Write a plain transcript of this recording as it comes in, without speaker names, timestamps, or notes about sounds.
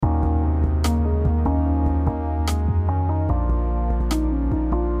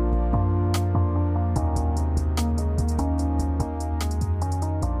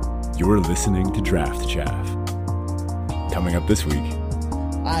You're listening to Draft Chaff. Coming up this week.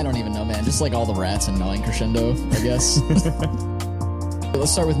 I don't even know, man. Just like all the rats and gnawing crescendo, I guess.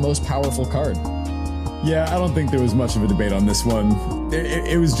 Let's start with most powerful card. Yeah, I don't think there was much of a debate on this one.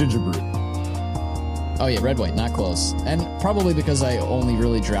 It was Ginger Brute. Oh yeah, red white, not close. And probably because I only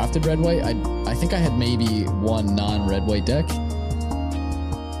really drafted red white, I think I had maybe one non-red white deck.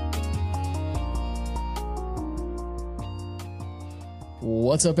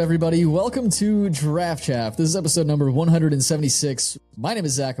 What's up, everybody? Welcome to Draft Chaff. This is episode number 176. My name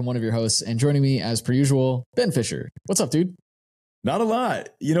is Zach. I'm one of your hosts, and joining me, as per usual, Ben Fisher. What's up, dude? Not a lot.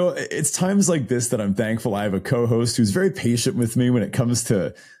 You know, it's times like this that I'm thankful I have a co-host who's very patient with me when it comes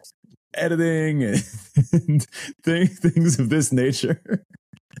to editing and things of this nature.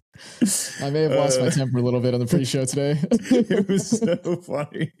 I may have lost my temper a little bit on the pre-show today. It was so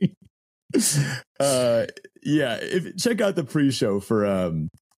funny. Check out the pre-show for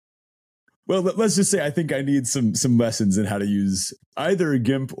well, let's just say I think I need some lessons in how to use either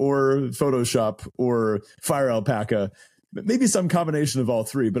GIMP or Photoshop or Fire Alpaca, maybe some combination of all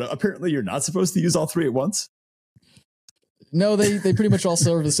three, but apparently you're not supposed to use all three at once. No, they pretty much all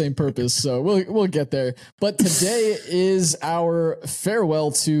serve the same purpose, so we'll get there. But today is our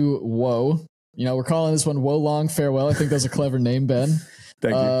farewell to WOE. You know, we're calling this one WOE Long Farewell. I think that's a clever name, Ben.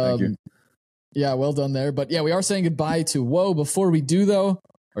 Thank you. Yeah, well done there. But yeah, we are saying goodbye to WOE. Before we do, though,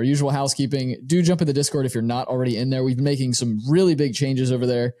 our usual housekeeping, do jump in the Discord if you're not already in there. We've been making some really big changes over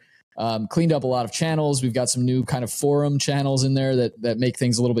there. Cleaned up a lot of channels. We've got some new kind of forum channels in there that make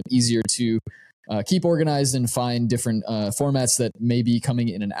things a little bit easier to keep organized and find different formats that may be coming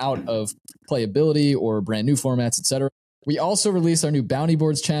in and out of playability or brand new formats, etc. We also released our new Bounty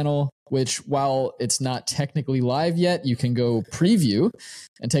Boards channel, which, while it's not technically live yet, you can go preview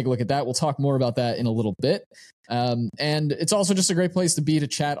and take a look at that. We'll talk more about that in a little bit. And it's also just a great place to be to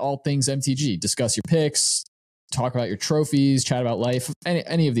chat all things MTG, discuss your picks, talk about your trophies, chat about life,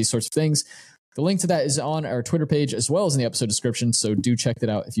 any of these sorts of things. The link to that is on our Twitter page as well as in the episode description, so do check that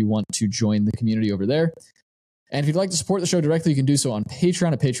out if you want to join the community over there. And if you'd like to support the show directly, you can do so on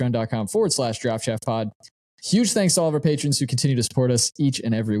Patreon at patreon.com/DraftChaffPod. Huge thanks to all of our patrons who continue to support us each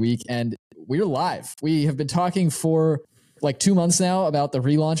and every week. And we're live. We have been talking for like 2 months now about the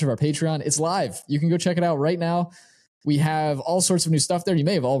relaunch of our Patreon. It's live. You can go check it out right now. We have all sorts of new stuff there. You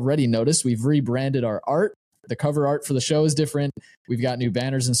may have already noticed we've rebranded our art. The cover art for the show is different. We've got new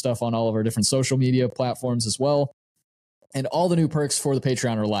banners and stuff on all of our different social media platforms as well. And all the new perks for the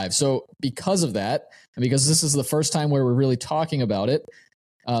Patreon are live. So because of that, and because this is the first time where we're really talking about it,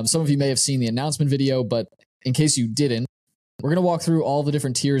 some of you may have seen the announcement video, but in case you didn't, we're going to walk through all the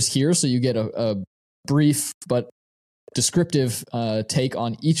different tiers here so you get a brief but descriptive take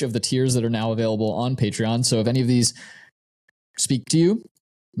on each of the tiers that are now available on Patreon. So if any of these speak to you,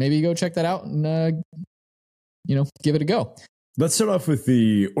 maybe go check that out and give it a go. Let's start off with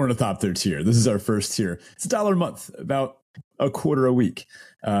the Ornithopter tier. This is our first tier. It's $1 a month, about a quarter a week.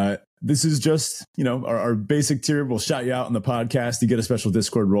 This is just, our basic tier. We'll shout you out on the podcast. You get a special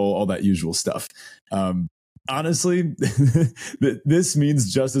Discord role, all that usual stuff. Honestly, this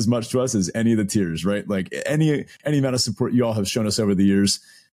means just as much to us as any of the tiers, right? Like any amount of support you all have shown us over the years,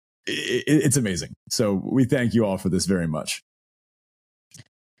 it's amazing. So we thank you all for this very much.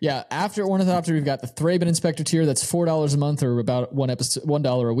 Yeah, after Ornithopter, we've got the Thraben Inspector tier. That's $4 a month, or about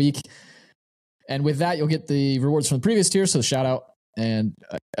 $1 a week. And with that, you'll get the rewards from the previous tier, so the shout out and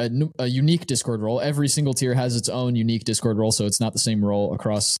a unique Discord role. Every single tier has its own unique Discord role, so it's not the same role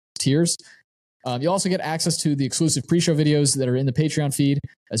across tiers. You'll also get access to the exclusive pre-show videos that are in the Patreon feed,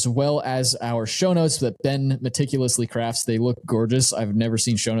 as well as our show notes that Ben meticulously crafts. They look gorgeous. I've never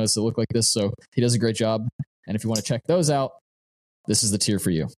seen show notes that look like this, so he does a great job. And if you want to check those out, this is the tier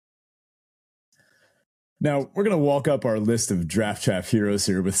for you. Now, we're going to walk up our list of Draft Chaff heroes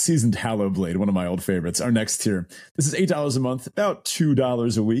here with Seasoned Hallowblade, one of my old favorites, our next tier. This is $8 a month, about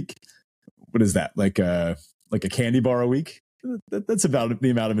 $2 a week. What is that, like a candy bar a week? That's about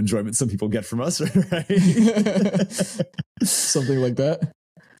the amount of enjoyment some people get from us, right? Something like that.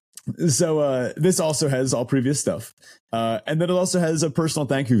 So this also has all previous stuff. And then it also has a personal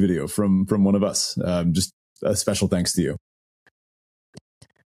thank you video from one of us. Just a special thanks to you.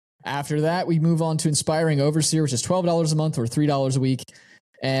 After that, we move on to Inspiring Overseer, which is $12 a month or $3 a week.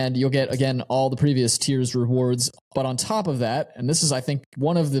 And you'll get, again, all the previous tiers rewards. But on top of that, and this is, I think,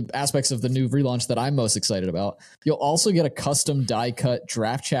 one of the aspects of the new relaunch that I'm most excited about, you'll also get a custom die-cut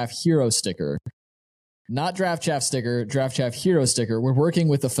Draft Chaff hero sticker. Not Draft Chaff sticker, Draft Chaff hero sticker. We're working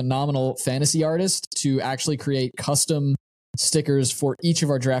with a phenomenal fantasy artist to actually create custom stickers for each of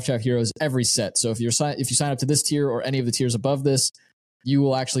our Draft Chaff heroes every set. So if you sign up to this tier or any of the tiers above this, you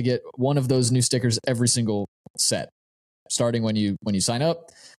will actually get one of those new stickers every single set, starting when you sign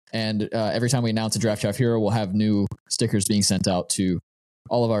up. And every time we announce a Draft Chaff hero, we'll have new stickers being sent out to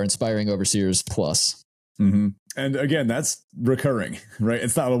all of our Inspiring Overseers Plus. Mm-hmm. And again, that's recurring, right?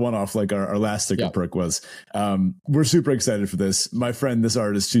 It's not a one-off like our last sticker perk was. We're super excited for this. My friend, this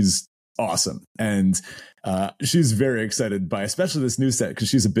artist, she's awesome. And she's very excited by especially this new set because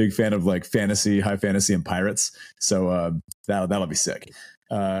she's a big fan of like fantasy, high fantasy, and pirates. So that'll be sick.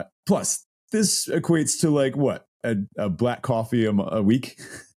 Plus, this equates to like what? A black coffee a week?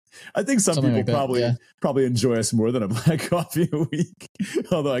 I think some Something people like probably enjoy us more than a black coffee a week,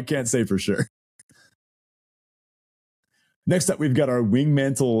 although I can't say for sure. Next up, we've got our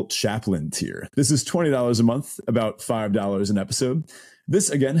Wingmantle Chaplain tier. This is $20 a month, about $5 an episode. This,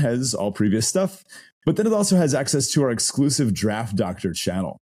 again, has all previous stuff, but then it also has access to our exclusive Draft Doctor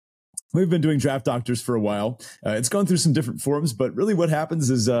channel. We've been doing Draft Doctors for a while. It's gone through some different forms, but really what happens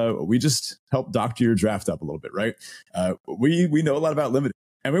is we just help doctor your draft up a little bit, right? We know a lot about limited,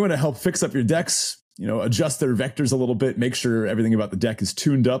 and we want to help fix up your decks, adjust their vectors a little bit, make sure everything about the deck is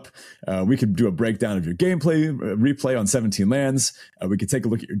tuned up. We could do a breakdown of your gameplay, replay on 17 lands. We could take a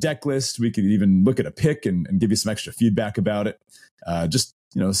look at your deck list. We could even look at a pick and give you some extra feedback about it.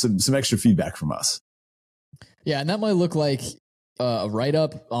 Some extra feedback from us. Yeah, and that might look like a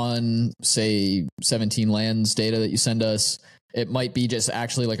write-up on, say, 17 lands data that you send us. It might be just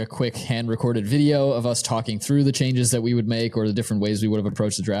actually like a quick hand-recorded video of us talking through the changes that we would make or the different ways we would have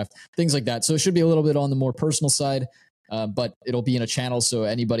approached the draft, things like that. So it should be a little bit on the more personal side, but it'll be in a channel so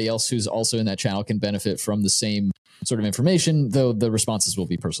anybody else who's also in that channel can benefit from the same sort of information, though the responses will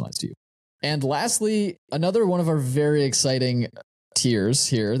be personalized to you. And lastly, another one of our very exciting tiers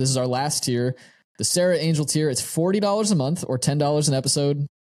here. This is our last tier, the Sarah Angel tier. It's $40 a month or $10 an episode.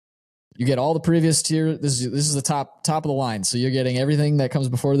 You get all the previous tier. This is the top of the line. So you're getting everything that comes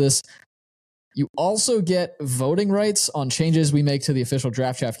before this. You also get voting rights on changes we make to the official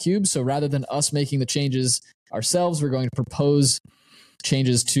Draft Chaff Cube. So rather than us making the changes ourselves, we're going to propose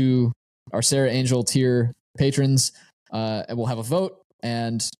changes to our Sarah Angel tier patrons, and we'll have a vote.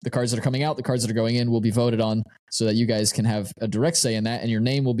 And the cards that are coming out, the cards that are going in will be voted on so that you guys can have a direct say in that. And your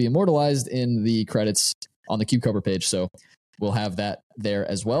name will be immortalized in the credits on the Cube cover page. So we'll have that there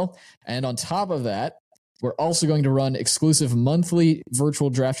as well. And on top of that, we're also going to run exclusive monthly virtual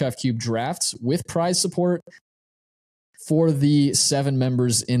Draft Chaff Cube drafts with prize support for the 7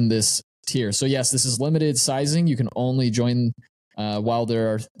 members in this tier. So yes, this is limited sizing. You can only join while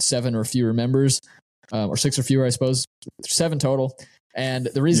there are 7 or fewer members, or 6 or fewer, I suppose. 7 total. And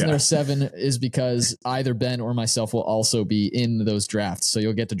the reason there are 7 is because either Ben or myself will also be in those drafts. So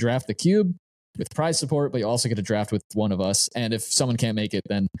you'll get to draft the cube with prize support, but you also get to draft with one of us. And if someone can't make it,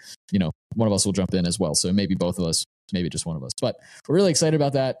 then, one of us will jump in as well. So maybe both of us, maybe just one of us. But we're really excited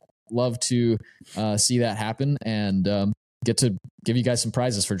about that. Love to see that happen and get to give you guys some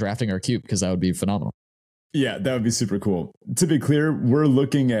prizes for drafting our cube, because that would be phenomenal. Yeah, that would be super cool. To be clear, we're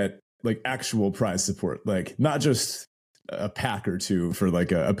looking at like actual prize support, like not just a pack or 2 for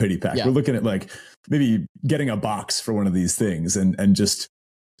like a pity pack. Yeah. We're looking at like maybe getting a box for one of these things and just,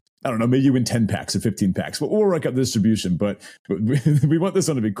 I don't know, maybe you win 10 packs or 15 packs. We'll work out the distribution, but we want this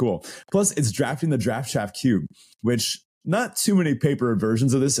one to be cool. Plus, it's drafting the Draft Chaff Cube, which not too many paper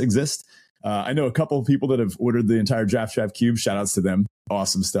versions of this exist. I know a couple of people that have ordered the entire Draft Chaff Cube. Shout outs to them.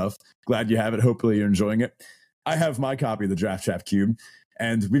 Awesome stuff. Glad you have it. Hopefully you're enjoying it. I have my copy of the Draft Chaff Cube,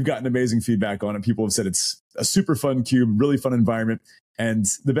 and we've gotten amazing feedback on it. People have said it's a super fun cube, really fun environment. And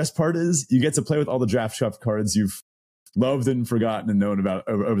the best part is you get to play with all the Draft Chaff cards you've loved and forgotten and known about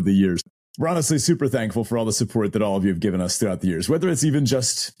over the years. We're honestly super thankful for all the support that all of you have given us throughout the years, whether it's even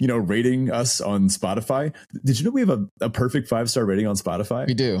just, rating us on Spotify. Did you know we have a perfect 5-star rating on Spotify?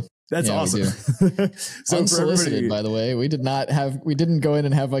 We do. That's awesome. So unsolicited, by the way, we didn't go in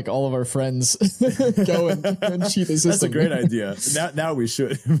and have like all of our friends go and cheat the system. That's a great idea. Now we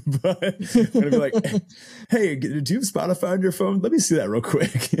should. But I'm gonna be like, hey, do you have Spotify on your phone? Let me see that real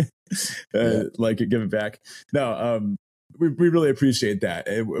quick. Like it, give it back. No, we really appreciate that.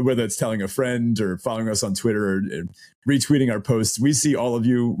 Whether it's telling a friend or following us on Twitter or retweeting our posts, we see all of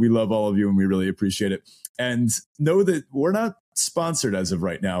you. We love all of you, and we really appreciate it. And know that we're not sponsored as of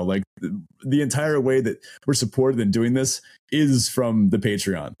right now. Like the entire way that we're supported in doing this is from the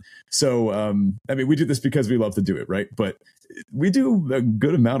Patreon. So, we do this because we love to do it, right? But we do a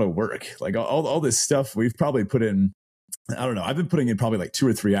good amount of work. Like all this stuff we've probably put in, I don't know, I've been putting in probably like 2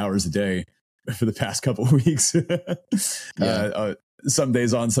 or 3 hours a day for the past couple of weeks. Some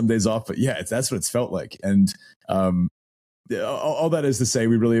days on, some days off. But yeah, that's what it's felt like. And all that is to say,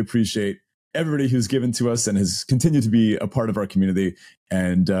 we really appreciate everybody who's given to us and has continued to be a part of our community.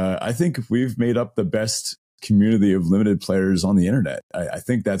 And I think we've made up the best community of limited players on the internet. I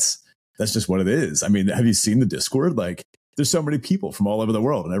think that's just what it is. I mean, have you seen the Discord? Like, there's so many people from all over the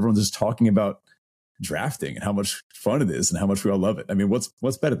world, and everyone's just talking about drafting and how much fun it is and how much we all love it. I mean,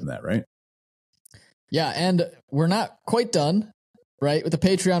 what's better than that, right? Yeah, and we're not quite done, right? With the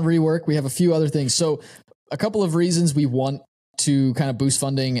Patreon rework, we have a few other things. So a couple of reasons we want to kind of boost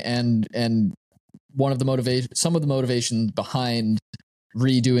funding, and some of the motivation behind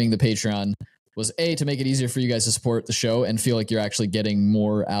redoing the Patreon was A, to make it easier for you guys to support the show and feel like you're actually getting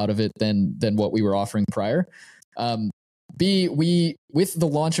more out of it than what we were offering prior. B, with the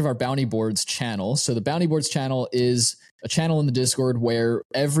launch of our Bounty Boards channel. So the Bounty Boards channel is a channel in the Discord where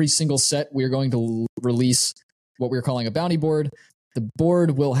every single set we're going to release what we're calling a bounty board. The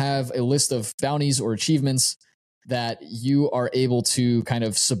board will have a list of bounties or achievements that you are able to kind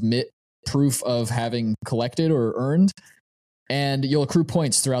of submit proof of having collected or earned, and you'll accrue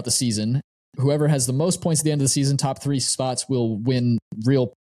points throughout the season. Whoever has the most points at the end of the season, top 3 spots, will win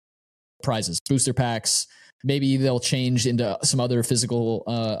real prizes, booster packs. Maybe they'll change into some other physical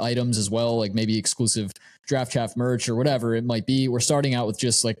items as well, like maybe exclusive Draft Chaff merch or whatever it might be. We're starting out with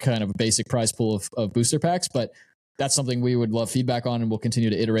just like kind of a basic prize pool of booster packs, but that's something we would love feedback on, and we'll continue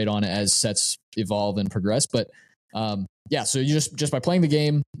to iterate on as sets evolve and progress. But yeah, so you just by playing the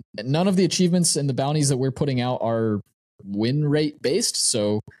game, none of the achievements and the bounties that we're putting out are win rate based.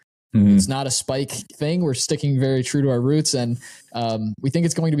 So it's not a spike thing. We're sticking very true to our roots, and we think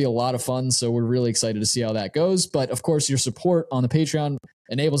it's going to be a lot of fun. So we're really excited to see how that goes. But of course, your support on the Patreon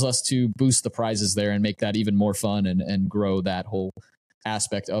enables us to boost the prizes there and make that even more fun and grow that whole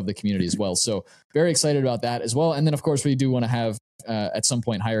aspect of the community as well. So very excited about that as well. And then of course, we do want to have at some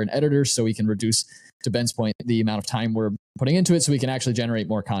point hire an editor so we can reduce, to Ben's point, the amount of time we're putting into it so we can actually generate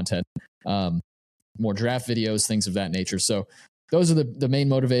more content, more draft videos, things of that nature. So those are the main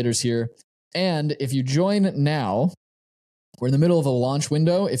motivators here. And if you join now, we're in the middle of a launch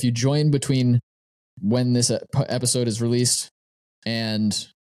window. If you join between when this episode is released and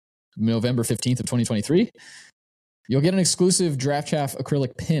November 15th of 2023, you'll get an exclusive Draft Chaff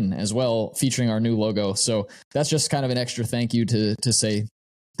acrylic pin as well, featuring our new logo. So that's just kind of an extra thank you to say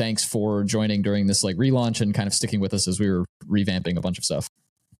thanks for joining during this like relaunch and kind of sticking with us as we were revamping a bunch of stuff.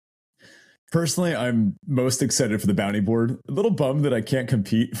 Personally, I'm most excited for the bounty board. A little bummed that I can't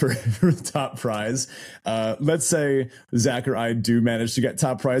compete for the top prize. Let's say Zach or I do manage to get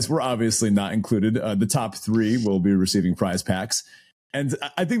top prize. We're obviously not included. The top 3 will be receiving prize packs. And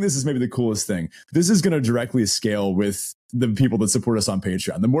I think this is maybe the coolest thing. This is going to directly scale with the people that support us on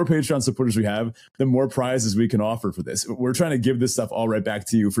Patreon. The more Patreon supporters we have, the more prizes we can offer for this. We're trying to give this stuff all right back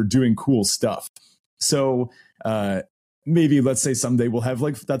to you for doing cool stuff. So, maybe let's say someday we'll have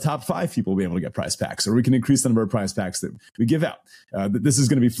like the top 5 people will be able to get prize packs, or we can increase the number of prize packs that we give out. This is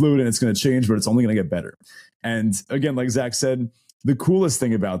going to be fluid and it's going to change, but it's only going to get better. And again, like Zach said, the coolest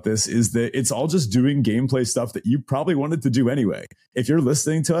thing about this is that it's all just doing gameplay stuff that you probably wanted to do anyway. If you're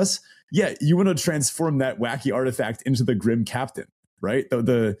listening to us, yeah, you want to transform that wacky artifact into the Grim Captain, right?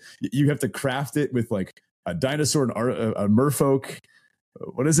 You have to craft it with like a dinosaur and a merfolk.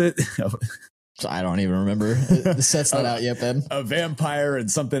 What is it? I don't even remember. The set's not out yet, Ben. A vampire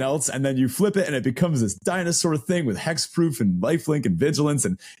and something else, and then you flip it and it becomes this dinosaur thing with hexproof and lifelink and vigilance,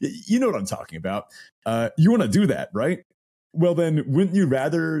 and you know what I'm talking about. You want to do that, right? Well, then wouldn't you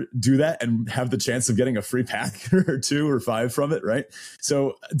rather do that and have the chance of getting a free pack or 2 or 5 from it, right?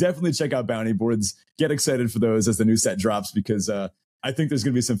 So definitely check out bounty boards. Get excited for those as the new set drops, because I think there's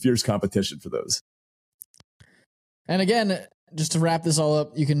going to be some fierce competition for those. And again, just to wrap this all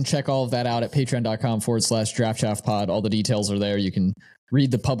up, you can check all of that out at patreon.com/draftchaffpod. All the details are there. You can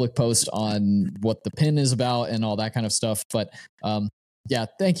read the public post on what the pin is about and all that kind of stuff. But yeah,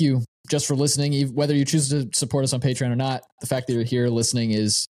 thank you just for listening. Whether you choose to support us on Patreon or not, the fact that you're here listening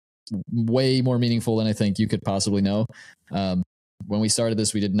is way more meaningful than I think you could possibly know. When we started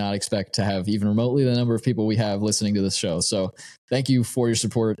this, we did not expect to have even remotely the number of people we have listening to this show. So thank you for your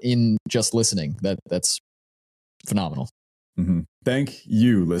support in just listening. That's phenomenal. Mm-hmm. Thank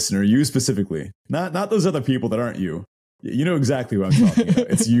you, listener. You specifically, not those other people that aren't you. You know exactly what I'm talking about.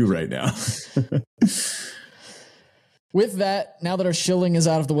 It's you right now. With that, now that our shilling is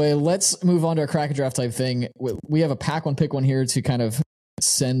out of the way, let's move on to our crack a draft type thing. We have a pack one, pick one here to kind of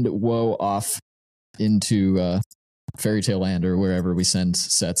send WOE off into Fairy Tale Land or wherever we send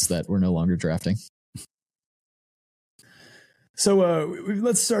sets that we're no longer drafting. So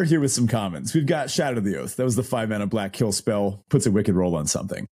let's start here with some commons. We've got Shadow of the Oath. That was the 5-mana black kill spell. Puts a wicked roll on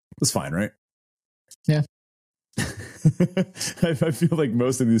something. It was fine, right? Yeah. I feel like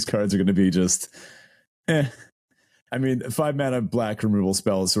most of these cards are going to be just, eh. I mean, 5 mana black removal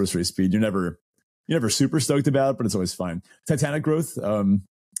spell, sorcery speed. You're never super stoked about it, but it's always fine. Titanic Growth.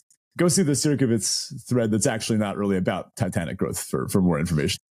 Go see the Sirkovitz thread that's actually not really about Titanic Growth for more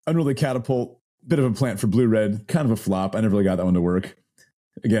information. Unruly Catapult, bit of a plant for blue-red, kind of a flop. I never really got that one to work.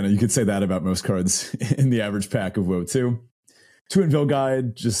 Again, you could say that about most cards in the average pack of WoE 2. Twinville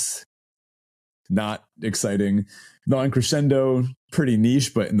Guide, just not exciting. Non-Crescendo, pretty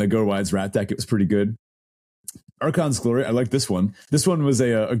niche, but in the Go Wide's Rat deck, it was pretty good. Archon's Glory, I like this one. This one was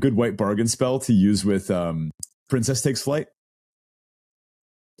a good white bargain spell to use with Princess Takes Flight.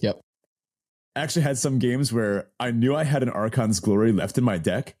 Yep. I actually had some games where I knew I had an Archon's Glory left in my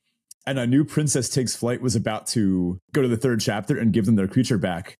deck, and I knew Princess Takes Flight was about to go to the 3rd chapter and give them their creature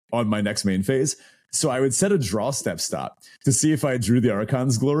back on my next main phase. So I would set a draw step stop to see if I drew the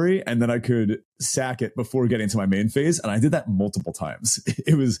Archon's Glory, and then I could sack it before getting to my main phase. And I did that multiple times.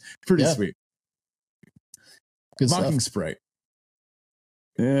 It was pretty sweet. Good Mocking stuff. Sprite.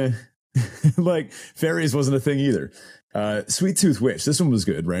 Like Fairies wasn't a thing either. Sweet Tooth Witch. This one was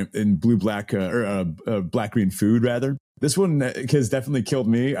good, right? In blue black or black green food rather. This one has definitely killed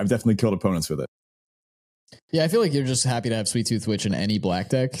me. I've definitely killed opponents with it. Yeah, I feel like you're just happy to have Sweet Tooth Witch in any black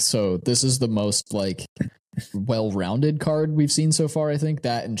deck. So this is the most like well-rounded card we've seen so far. I think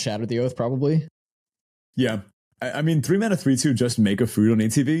that and Shatter the Oath probably. Yeah, I mean 3 mana 3/2 just make a food on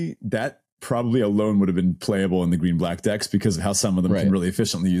ATV. That probably alone would have been playable in the green black decks because of how some of them can really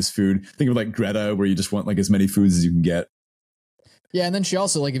efficiently use food. Think of like Greta, where you just want like as many foods as you can get. Yeah, and then she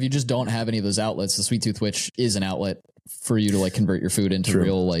also, like, if you just don't have any of those outlets, the Sweet Tooth Witch is an outlet for you to like convert your food into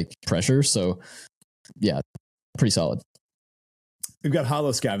real like pressure. So yeah, pretty solid. We've got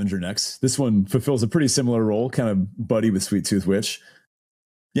Hollow Scavenger next. This one fulfills a pretty similar role, kind of buddy with Sweet Tooth Witch.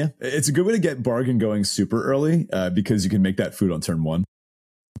 Yeah, it's a good way to get bargain going super early because you can make that food on turn 1.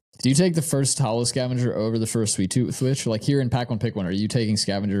 Do you take the first Hollow Scavenger over the first Sweet Tooth Witch? Like here in Pack 1 Pick 1, are you taking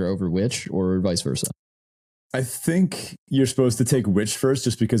Scavenger over Witch or vice versa? I think you're supposed to take Witch first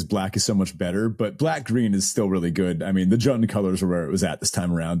just because black is so much better, but black-green is still really good. I mean, the Jund colors are where it was at this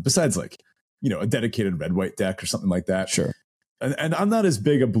time around, besides like, you know, a dedicated red-white deck or something like that. Sure. And I'm not as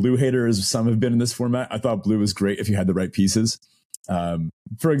big a blue hater as some have been in this format. I thought blue was great if you had the right pieces.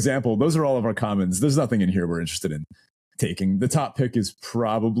 For example, those are all of our commons. There's nothing in here we're interested in taking. The top pick is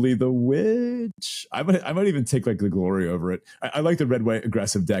probably the Witch. I might even take like the Glory over it. I like the red white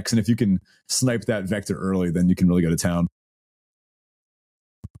aggressive decks, and if you can snipe that vector early, then you can really go to town.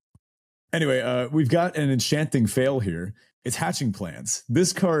 Anyway, we've got an enchanting fail here. It's Hatching Plans.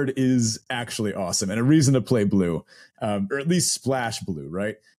 This card is actually awesome and a reason to play blue, or at least splash blue,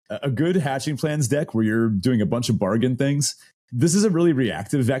 right? A good Hatching Plans deck where you're doing a bunch of bargain things. This is a really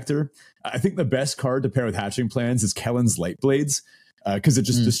reactive vector. I think the best card to pair with Hatching Plans is Kellen's Lightblades, because it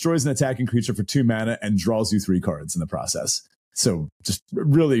just destroys an attacking creature for 2 mana and draws you 3 cards in the process. So just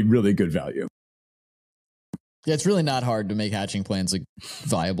really, really good value. Yeah, it's really not hard to make Hatching Plans like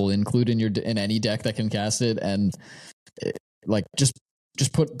viable include in any deck that can cast it, and like just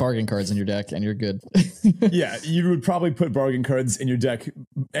put bargain cards in your deck and you're good. Yeah, you would probably put bargain cards in your deck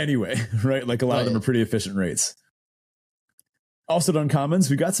anyway, right? Like a lot of them are pretty efficient rates. Also done commons,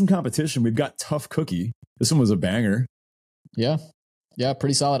 we got some competition. We've got Tough Cookie. This one was a banger. Yeah,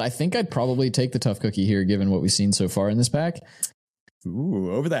 pretty solid. I think I'd probably take the Tough Cookie here, given what we've seen so far in this pack.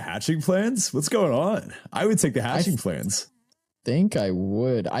 Ooh, over the Hatching Plans? What's going on? I would take the Hatching Plans. Think I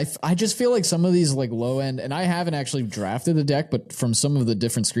would. I just feel like some of these like low end, and I haven't actually drafted the deck, but from some of the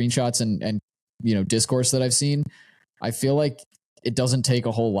different screenshots and you know discourse that I've seen, I feel like it doesn't take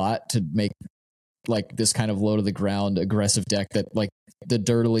a whole lot to make like this kind of low to the ground aggressive deck that like the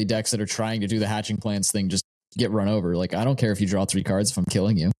dirtily decks that are trying to do the Hatching Plans thing just get run over. Like I don't care if you draw 3 cards if I'm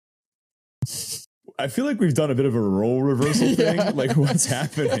killing you. I feel like we've done a bit of a role reversal thing. Like, what's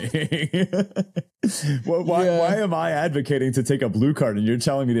happening? Why am I advocating to take a blue card and you're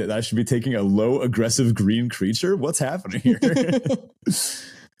telling me that I should be taking a low aggressive green creature? What's happening here?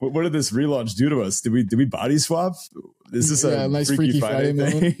 What did this relaunch do to us? Did we body swap? This is a nice Freaky Friday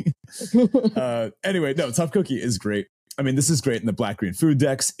thing. Anyway, no, Tough Cookie is great. I mean, this is great in the black-green food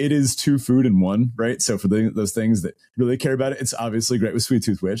decks. It is 2 food in 1, right? So for those things that really care about it, it's obviously great with Sweet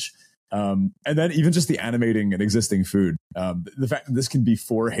Tooth Witch. And then even just the animating an existing food. The fact that this can be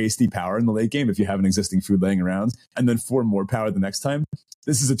 4 hasty power in the late game if you have an existing food laying around, and then 4 more power the next time.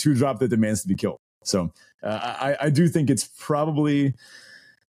 This is a 2-drop that demands to be killed. So I do think it's probably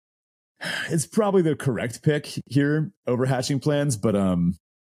the correct pick here over Hatching Plans, but I'm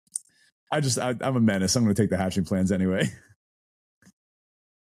a menace. I'm going to take the Hatching Plans anyway.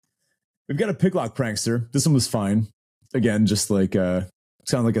 We've got a Picklock Prankster. This one was fine. Again, just like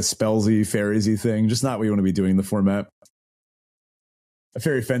sound like a spellsy, fairies-y thing. Just not what you want to be doing in the format. A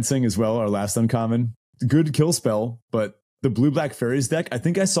fairy fencing as well, our last uncommon. Good kill spell, but the blue-black fairies deck, I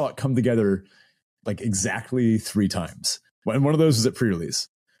think I saw it come together like exactly 3 times. And one of those was at pre-release.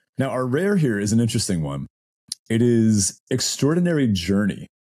 Now, our rare here is an interesting one. It is Extraordinary Journey.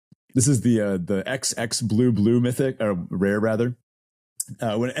 This is the XX blue mythic, or rare rather.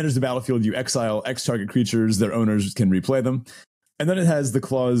 When it enters the battlefield, you exile X target creatures. Their owners can replay them. And then it has the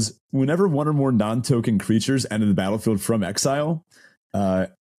clause, whenever one or more non-token creatures enter the battlefield from exile,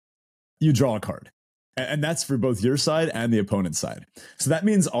 you draw a card. And that's for both your side and the opponent's side. So that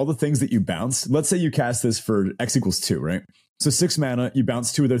means all the things that you bounce, let's say you cast this for X equals 2, right? So 6 mana, you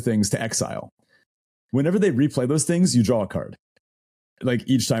bounce 2 of their things to exile. Whenever they replay those things, you draw a card. Like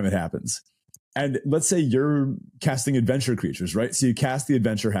each time it happens. And let's say you're casting adventure creatures, right? So you cast the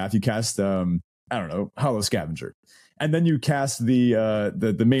adventure half, you cast, Hollow Scavenger. And then you cast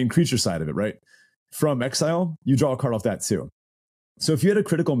the main creature side of it, right? From exile, you draw a card off that too. So if you had a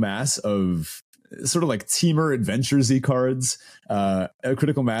critical mass of sort of like teamer adventures-y cards, a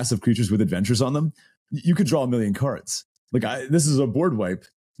critical mass of creatures with adventures on them, you could draw 1 million cards. Like this is a board wipe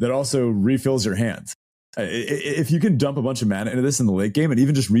that also refills your hand. If you can dump a bunch of mana into this in the late game and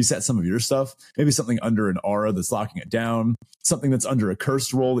even just reset some of your stuff, maybe something under an aura that's locking it down, something that's under a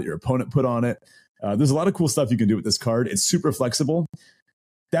cursed roll that your opponent put on it. There's a lot of cool stuff you can do with this card. It's super flexible.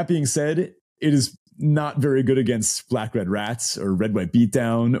 That being said, it is not very good against black-red rats or red-white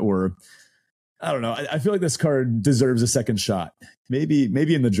beatdown, or I don't know. I feel like this card deserves a second shot. Maybe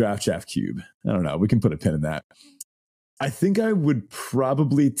in the draft Chaff cube. I don't know. We can put a pin in that. I think I would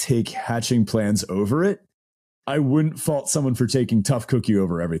probably take Hatching Plans over it. I wouldn't fault someone for taking Tough Cookie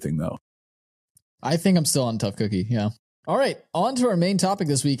over everything, though. I think I'm still on Tough Cookie, yeah. All right, on to our main topic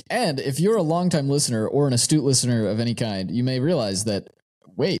this week. And if you're a longtime listener or an astute listener of any kind, you may realize that,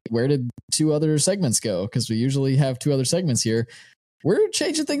 wait, where did 2 other segments go? Because we usually have 2 other segments here. We're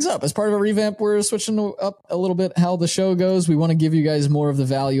changing things up. As part of a revamp, we're switching up a little bit how the show goes. We want to give you guys more of the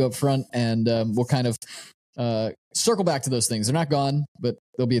value up front, and we'll kind of circle back to those things. They're not gone, but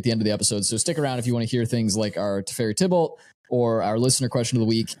they'll be at the end of the episode. So stick around if you want to hear things like our Teferi Tybalt or our listener question of the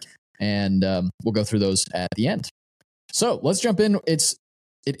week, and we'll go through those at the end. So let's jump in. It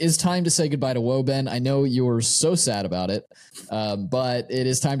is time to say goodbye to WOE, Ben. I know you're so sad about it, but it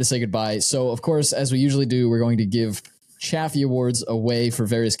is time to say goodbye. So, of course, as we usually do, we're going to give Chaffee Awards away for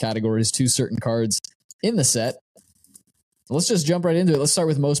various categories to certain cards in the set. Let's just jump right into it. Let's start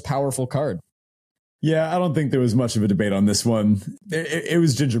with most powerful card. Yeah, I don't think there was much of a debate on this one. It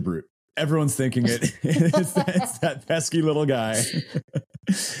was Ginger Brute. Everyone's thinking it. It's that pesky little guy.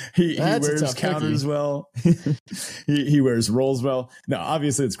 He wears counters well. he wears rolls well. No,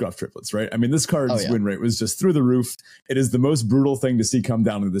 obviously it's Gruff Triplets, right? I mean, this card's win rate was just through the roof. It is the most brutal thing to see come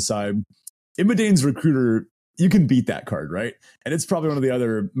down to the side. Imadane's Recruiter, you can beat that card, right? And it's probably one of the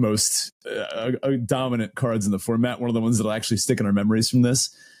other most dominant cards in the format, one of the ones that'll actually stick in our memories from this.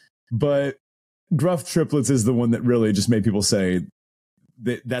 But Gruff Triplets is the one that really just made people say,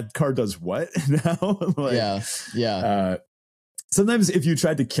 that card does what now? Yeah. Sometimes if you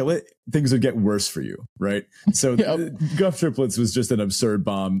tried to kill it, things would get worse for you, right? So Gruff Triplets was just an absurd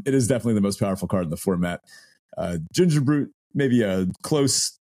bomb. It is definitely the most powerful card in the format. Ginger Brute, maybe a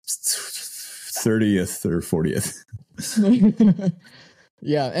close 30th or 40th.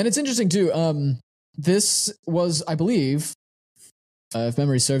 Yeah, and it's interesting too. This was, I believe, if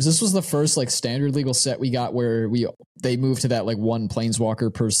memory serves, this was the first like standard legal set we got where they moved to that like 1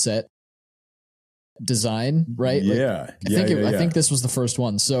 planeswalker per set design, right? Yeah. Like, I think this was the first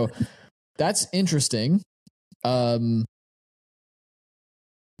one. So that's interesting. Planeswalkers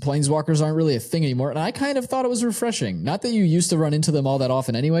aren't really a thing anymore. And I kind of thought it was refreshing. Not that you used to run into them all that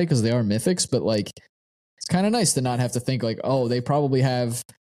often anyway, because they are mythics, but like it's kind of nice to not have to think like, oh, they probably have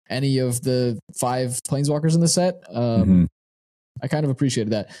any of the 5 planeswalkers in the set. I kind of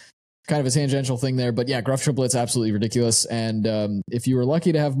appreciated that. Kind of a tangential thing there, but yeah, Gruff Triplet's absolutely ridiculous. And if you were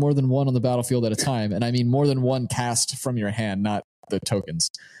lucky to have more than 1 on the battlefield at a time, and I mean more than 1 cast from your hand, not the tokens,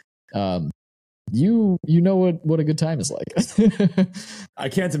 you know what a good time is like. I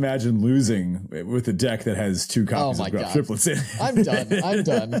can't imagine losing with a deck that has 2 copies of Gruff Triplets in. I'm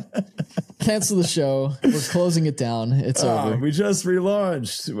done. Cancel the show. We're closing it down. It's over. We just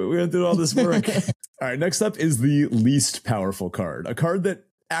relaunched. We went through all this work. All right, next up is the least powerful card, a card that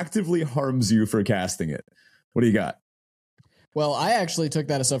actively harms you for casting it. What do you got? Well, I actually took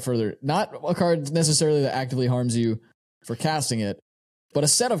that a step further. Not a card necessarily that actively harms you for casting it, but a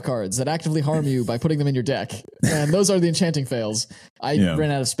set of cards that actively harm you by putting them in your deck. And those are the enchanting fails. I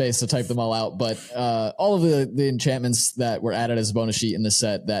ran out of space to type them all out, but all of the enchantments that were added as a bonus sheet in this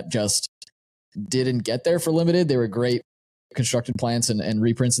set that just didn't get there for limited. They were great constructed plants and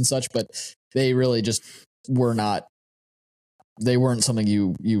reprints and such, but they really just were not. They weren't something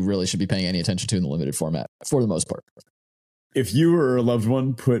you really should be paying any attention to in the limited format for the most part. If you or a loved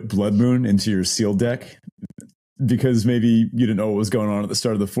one put Blood Moon into your sealed deck because maybe you didn't know what was going on at the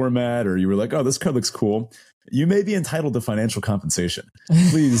start of the format, or you were like, oh, this card looks cool, you may be entitled to financial compensation.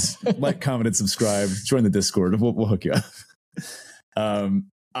 Please like, comment, and subscribe. Join the Discord. We'll hook you up.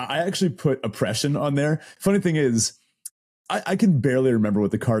 I actually put Oppression on there. Funny thing is, I can barely remember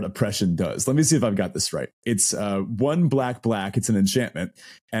what the card Oppression does. Let me see if I've got this right. It's 1 black. It's an enchantment.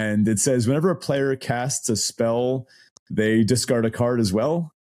 And it says whenever a player casts a spell, they discard a card as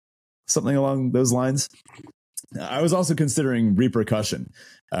well. Something along those lines. I was also considering Repercussion,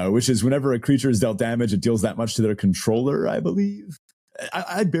 which is whenever a creature is dealt damage, it deals that much to their controller, I believe.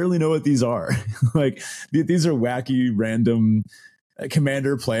 I barely know what these are. Like, these are wacky, random,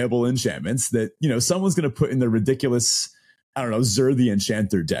 commander playable enchantments that, someone's going to put in their ridiculous, I don't know, Zur the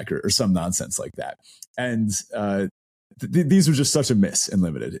Enchanter deck or some nonsense like that. And these were just such a miss in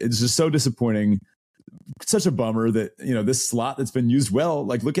limited. It's just so disappointing. Such a bummer that, this slot that's been used well,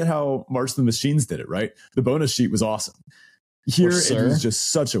 like, look at how March of the Machines did it, right? The bonus sheet was awesome. Here, it was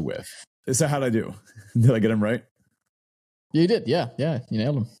just such a whiff. So how'd I do? Did I get him right? Yeah, you did. Yeah. You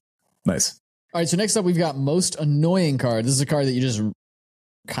nailed him. Nice. All right. So next up, we've got Most Annoying Card. This is a card that you just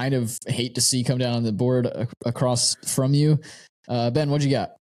kind of hate to see come down on the board across from you. Ben, what'd you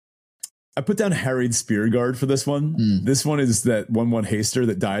got? I put down Harried Spearguard for this one. This one is that 1/1 haster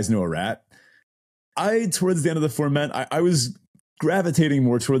that dies no rat. Towards the end of the format, I was gravitating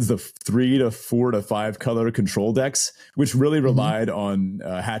more towards the 3 to 4 to 5 color control decks, which really relied on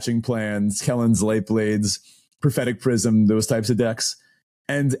Hatching Plans, Kellen's Light Blades, Prophetic Prism, those types of decks.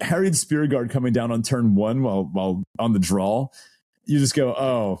 And Harried Spearguard coming down on turn 1 while on the draw, you just go,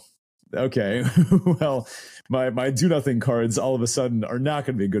 oh, okay. Well, my do-nothing cards all of a sudden are not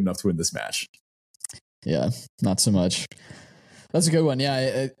going to be good enough to win this match. Yeah, not so much. That's a good one.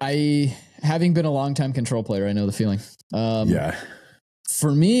 Yeah, I having been a longtime control player, I know the feeling. Yeah.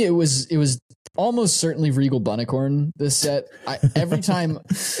 For me, it was almost certainly Regal Bunnicorn, this set. Every time,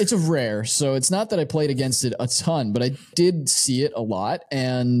 it's a rare, so it's not that I played against it a ton, but I did see it a lot,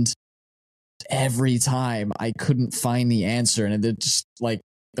 and every time I couldn't find the answer, and it just, like,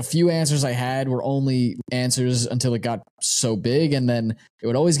 the few answers I had were only answers until it got so big, and then it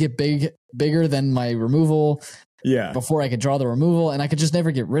would always get bigger than my removal. Yeah. Before I could draw the removal, and I could just never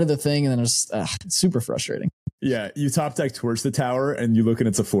get rid of the thing, and then it was it's super frustrating. Yeah, you top deck Torch the Tower, and you look and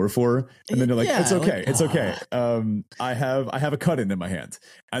it's a 4/4, and then you're like, it's okay, it's okay. I have a cut in my hand,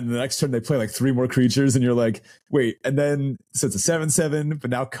 and the next turn they play like 3 more creatures, and you're like, wait, and then so it's a 7/7,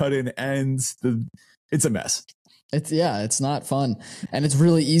 but now cut in ends. It's a mess. It's not fun, and it's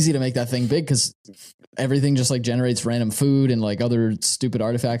really easy to make that thing big because everything just like generates random food and like other stupid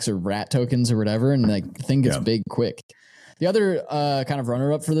artifacts or rat tokens or whatever, and like the thing gets big quick. The other kind of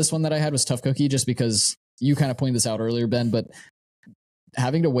runner up for this one that I had was Tough Cookie, just because you kind of pointed this out earlier, Ben, but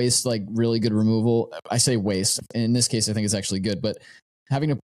having to waste like really good removal, I say waste, in this case I think it's actually good, but having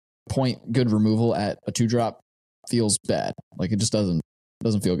to point good removal at a 2-drop feels bad. Like, it just doesn't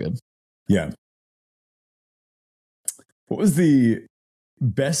feel good. Yeah. What was the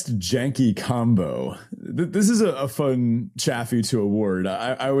best janky combo? This is a fun Chaffee to award.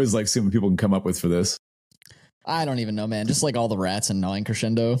 I always like seeing what people can come up with for this. I don't even know, man. Just like all the rats and gnawing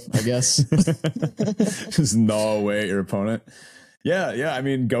crescendo, I guess. Just gnaw away at your opponent. Yeah. I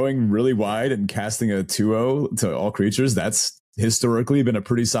mean, going really wide and casting a 2/0 to all creatures, that's historically been a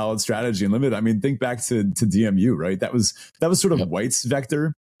pretty solid strategy in limited. I mean, think back to DMU, right? That was sort of White's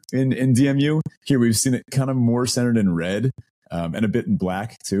vector in DMU. Here we've seen it kind of more centered in red, and a bit in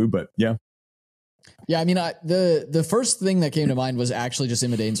black too, but yeah. I mean, the first thing that came to mind was actually just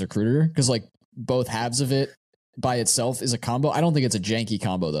Imidane's Recruiter, because like both halves of it by itself is a combo. I don't think it's a janky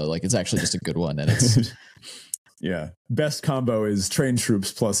combo though. Like, it's actually just a good one, and it's yeah. Best combo is Trained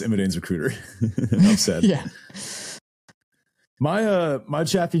Troops plus Imidane's Recruiter. Enough said. Yeah. My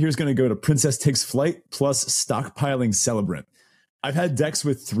Chaffee here is going to go to Princess Takes Flight plus Stockpiling Celebrant. I've had decks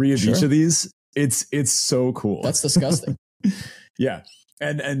with 3 of each of these. It's so cool. That's disgusting. Yeah.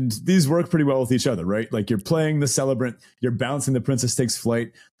 And these work pretty well with each other, right? Like, you're playing the Celebrant, you're bouncing the Princess Takes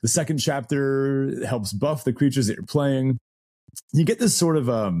Flight. The second chapter helps buff the creatures that you're playing. You get this sort of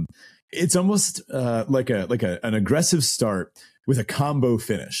it's almost like an aggressive start with a combo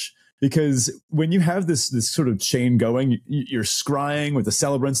finish. because when you have this sort of chain going, you're scrying with the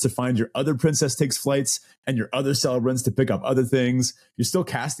celebrants to find your other princess takes flights and your other celebrants to pick up other things. You're still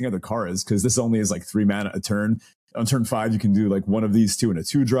casting other cards because this only is like 3 mana a turn. On turn 5, you can do like one of these 2 and a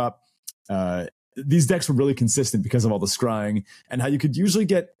 2-drop. These decks were really consistent because of all the scrying and how you could usually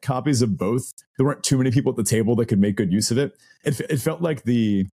get copies of both. There weren't too many people at the table that could make good use of it. It felt like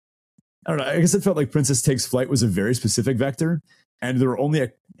I don't know, I guess it felt like Princess Takes Flight was a very specific vector, and there were only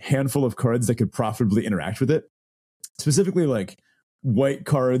a handful of cards that could profitably interact with it. Specifically, like white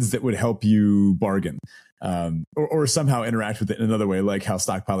cards that would help you bargain, or somehow interact with it in another way, like how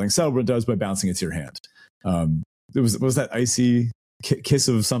Stockpiling Celebrant does by bouncing it to your hand. There was that icy kiss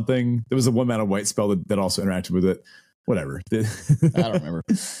of something. There was a 1 mana white spell that also interacted with it. Whatever. I don't remember.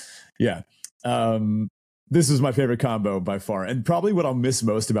 Yeah. This was my favorite combo by far, and probably what I'll miss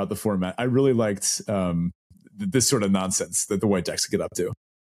most about the format. I really liked this sort of nonsense that the white decks get up to.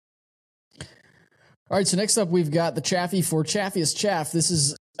 All right, so next up we've got the Chaffy for Chaffiest Chaff. This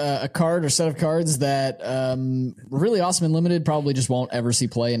is a card or set of cards that were really awesome and limited. Probably just won't ever see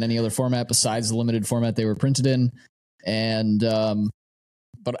play in any other format besides the limited format they were printed in, and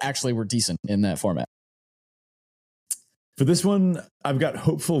but actually were decent in that format. For this one, I've got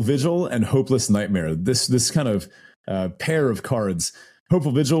Hopeful Vigil and Hopeless Nightmare. This kind of pair of cards.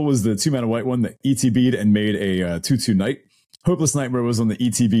 Hopeful Vigil was the 2 mana white one that ETB'd and made a 2/2 knight. Hopeless Nightmare was on the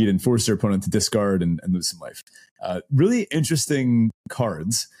ETB'd and forced their opponent to discard and lose some life. Really interesting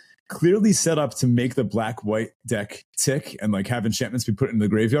cards. Clearly set up to make the black-white deck tick and like have enchantments be put in the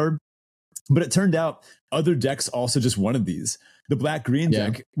graveyard. But it turned out other decks also just wanted these. The black-green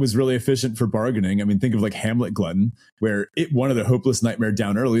deck was really efficient for bargaining. I mean, think of like Hamlet Glutton, where it wanted a Hopeless Nightmare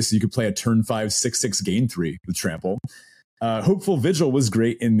down early so you could play a turn 5 6/6 gain 3 with Trample. Hopeful Vigil was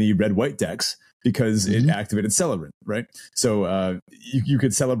great in the red-white decks because it activated Celebrant, right? So you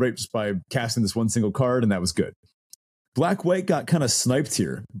could celebrate just by casting this one single card, and that was good. Black-white got kind of sniped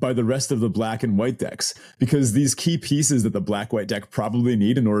here by the rest of the black and white decks because these key pieces that the black-white deck probably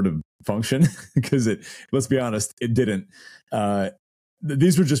need in order to function, because let's be honest, it didn't.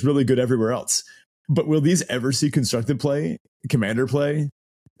 These were just really good everywhere else. But will these ever see constructed play, commander play,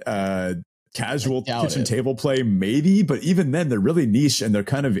 casual kitchen table play? Maybe, but even then, they're really niche and they're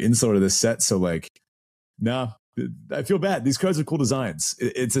kind of insular to this set. So like, nah, I feel bad. These cards are cool designs.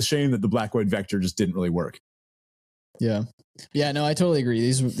 It's a shame that the black-white vector just didn't really work. Yeah. No, I totally agree.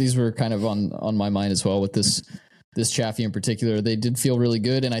 These were kind of on my mind as well with this Chaffy in particular. They did feel really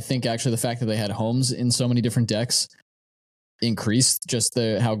good, and I think actually the fact that they had homes in so many different decks increased just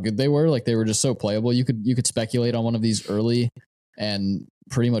how good they were. Like they were just so playable. You could speculate on one of these early and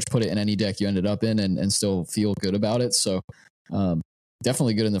pretty much put it in any deck you ended up in and still feel good about it. So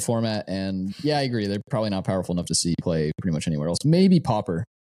definitely good in the format. And yeah, I agree. They're probably not powerful enough to see play pretty much anywhere else. Maybe Pauper.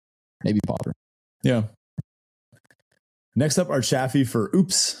 Yeah. Next up, our Chaffy for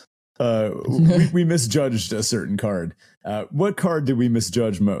Oops. We misjudged a certain card. What card did we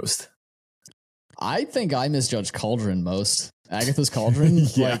misjudge most? I think I misjudged Cauldron most. Agatha's Cauldron.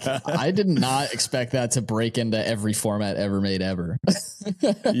 Like I did not expect that to break into every format ever made ever.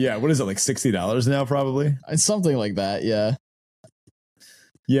 Yeah, what is it, like $60 now probably? It's something like that, yeah.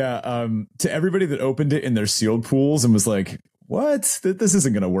 Yeah, to everybody that opened it in their sealed pools and was like, what? This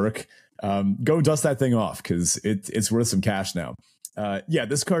isn't going to work. Go dust that thing off because it's worth some cash now. Yeah,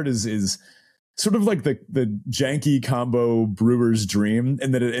 this card is sort of like the janky combo brewer's dream,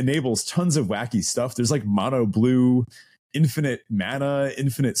 and that it enables tons of wacky stuff. There's like mono blue, infinite mana,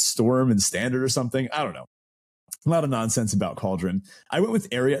 infinite storm and standard or something. I don't know. A lot of nonsense about Cauldron. I went with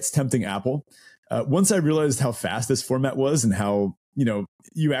Ariet's Tempting Apple. Once I realized how fast this format was and how,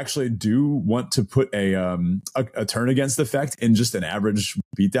 you actually do want to put a turn against effect in just an average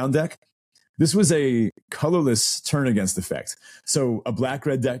beatdown deck. This was a colorless turn against effect. So a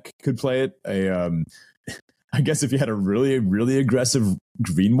black-red deck could play it. I guess if you had a really, really aggressive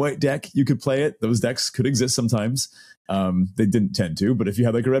green-white deck, you could play it. Those decks could exist sometimes. They didn't tend to, but if you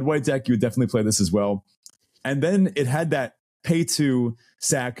had like a red-white deck, you would definitely play this as well. And then it had that pay to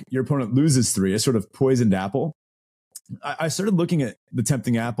sack, your opponent loses 3, a sort of poisoned apple. I started looking at the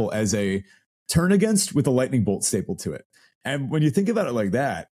Tempting Apple as a turn against with a lightning bolt stapled to it. And when you think about it like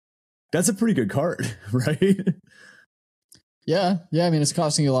that, that's a pretty good card, right? Yeah. I mean, it's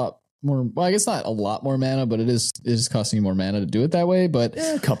costing you a lot more. Well, I guess not a lot more mana, but it is costing you more mana to do it that way. But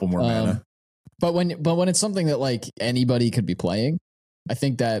a couple more mana. But when it's something that like anybody could be playing, I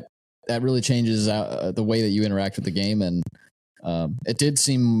think that really changes the way that you interact with the game, and it did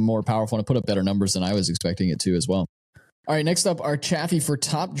seem more powerful and it put up better numbers than I was expecting it to as well. All right, next up, our Chaffee for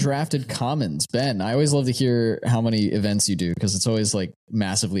top drafted commons. Ben, I always love to hear how many events you do because it's always like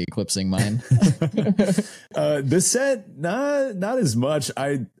massively eclipsing mine. This set, not as much.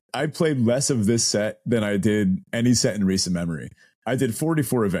 I played less of this set than I did any set in recent memory. I did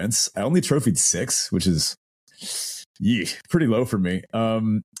 44 events. I only trophied 6, which is pretty low for me.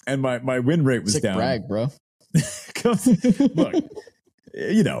 And my win rate was Sick down. brag, bro. Look,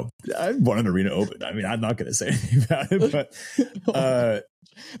 you know, I won an arena open. I mean, I'm not going to say anything about it, but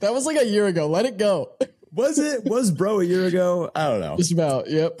that was like a year ago. Let it go. Was bro a year ago? I don't know. Just about.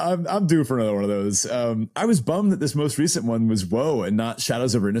 Yep. I'm due for another one of those. I was bummed that this most recent one was WoE and not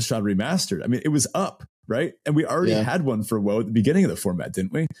Shadows over Innistrad Remastered. I mean, it was up, right? And we already had one for WoE at the beginning of the format,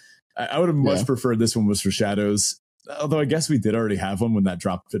 didn't we? I would have much preferred this one was for Shadows. Although I guess we did already have one when that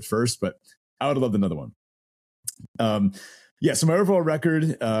dropped at first, but I would have loved another one. So my overall record,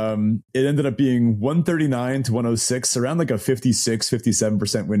 it ended up being 139 to 106, around like a 56,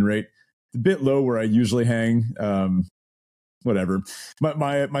 57% win rate. A bit low where I usually hang. Whatever.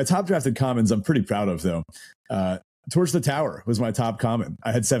 My top drafted commons I'm pretty proud of, though. Torch the Tower was my top common.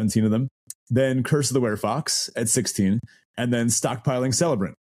 I had 17 of them. Then Curse of the Werefox at 16. And then Stockpiling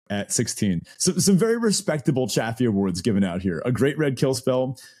Celebrant at 16. So some very respectable Chaffee awards given out here. A great red kill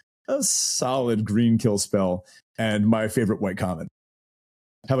spell, a solid green kill spell, and my favorite white common.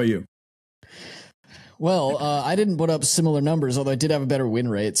 How about you? Well, I didn't put up similar numbers, although I did have a better win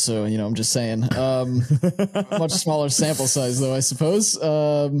rate. So, you know, I'm just saying. Much smaller sample size, though, I suppose.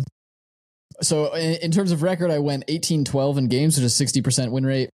 So in terms of record, I went 18-12 in games, which is 60% win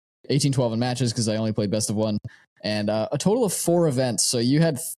rate. 18-12 in matches because I only played best of 1. And a total of 4 events. So you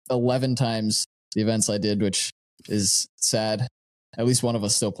had 11 times the events I did, which is sad. At least one of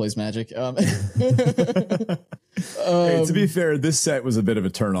us still plays Magic. Hey, to be fair, this set was a bit of a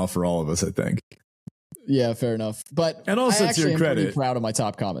turnoff for all of us, I think. Yeah, fair enough. But and also, I to your credit, am pretty proud of my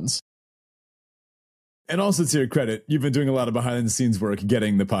top commons. And also, to your credit, you've been doing a lot of behind the scenes work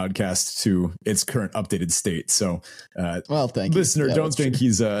getting the podcast to its current updated state. So, well, thank listener, you. don't think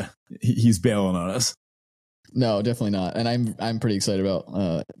he's bailing on us. No, definitely not. And I'm pretty excited about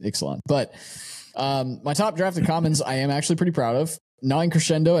Ixalan. But my top drafted commons, I am actually pretty proud of. 9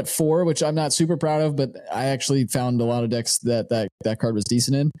 Crescendo at 4, which I'm not super proud of, but I actually found a lot of decks that card was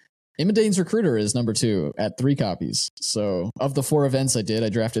decent in. Imidane's Recruiter is number 2 at 3 copies. So of the 4 events I did, I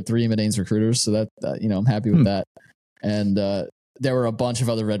drafted 3 Imidane's Recruiters. So that I'm happy with that. And there were a bunch of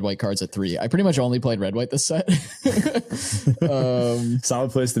other red-white cards at 3. I pretty much only played red-white this set.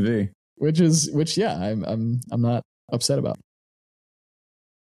 Solid place to be. Which I'm not upset about.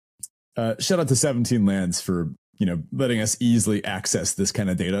 Shout out to 17 Lands for letting us easily access this kind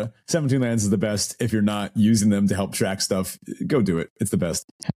of data. 17 Lands is the best. If you're not using them to help track stuff, go do it. It's the best.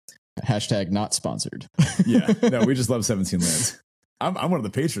 Hashtag not sponsored. Yeah, no, we just love 17 Lands. I'm one of the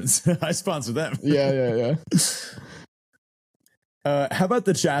patrons. I sponsor them. Yeah. How about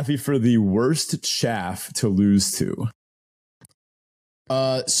the Chaffee for the worst chaff to lose to?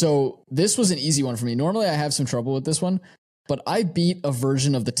 So this was an easy one for me. Normally I have some trouble with this one, but I beat a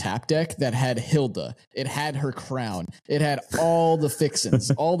version of the tap deck that had Hilda. It had her crown. It had all the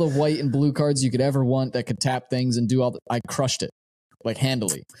fixins, all the white and blue cards you could ever want that could tap things and do I crushed it like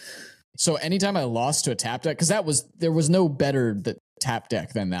handily. So anytime I lost to a tap deck, because there was no better tap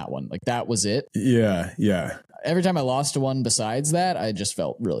deck than that one. Like that was it. Yeah. Every time I lost to one besides that, I just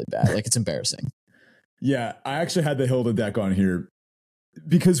felt really bad. Like it's embarrassing. Yeah, I actually had the Hilda deck on here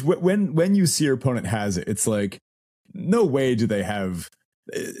because when you see your opponent has it, it's like, no way do they have.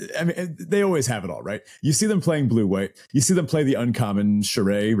 I mean, they always have it all, right? You see them playing blue-white. You see them play the uncommon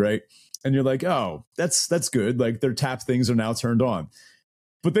charade, right? And you're like, oh, that's good. Like their tap things are now turned on.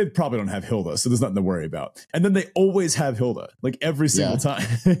 But they probably don't have Hilda, so there's nothing to worry about. And then they always have Hilda, like every single time.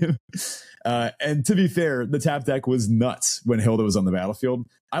 And to be fair, the tap deck was nuts when Hilda was on the battlefield.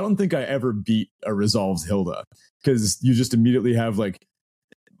 I don't think I ever beat a resolved Hilda because you just immediately have like,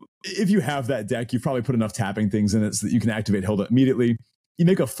 if you have that deck, you've probably put enough tapping things in it so that you can activate Hilda immediately. You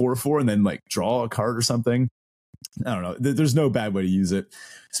make a 4/4 and then like draw a card or something. I don't know. There's no bad way to use it.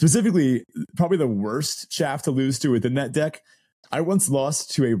 Specifically, probably the worst chaff to lose to within that deck. I once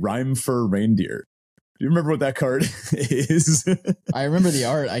lost to a Rhyme Fur Reindeer. Do you remember what that card is? I remember the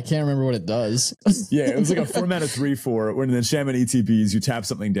art. I can't remember what it does. Yeah, it was like a 4-mana 3/4 when then Shaman ETBs, you tap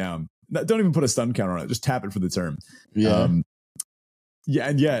something down. Don't even put a stun counter on it. Just tap it for the turn. Yeah.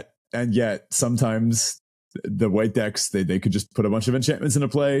 And yet sometimes the white decks, they could just put a bunch of enchantments into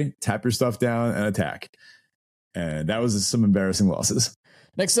play, tap your stuff down, and attack. And that was some embarrassing losses.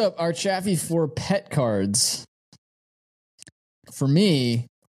 Next up, our Chaffee for pet cards. For me,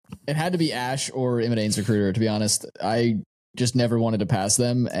 It had to be Ash or Imidane's Recruiter, to be honest. I just never wanted to pass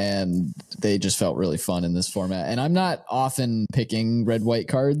them, and they just felt really fun in this format. And I'm not often picking red-white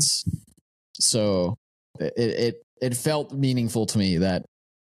cards, so it felt meaningful to me that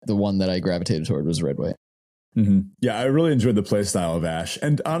the one that I gravitated toward was red-white. Mm-hmm. Yeah, I really enjoyed the play style of Ash,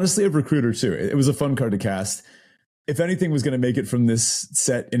 and honestly of Recruiter too. It was a fun card to cast. If anything was going to make it from this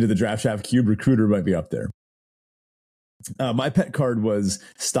set into the Draft Chaff Cube, Recruiter might be up there. My pet card was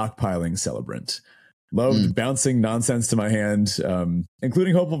Stockpiling Celebrant. Loved bouncing nonsense to my hand,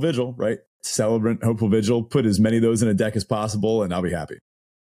 including Hopeful Vigil, right? Celebrant, Hopeful Vigil, put as many of those in a deck as possible, and I'll be happy.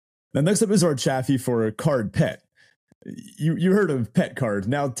 Now, next up is our Chaffee for a card pet. You heard of pet card.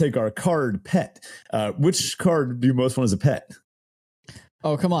 Now take our card pet. Which card do you most want as a pet?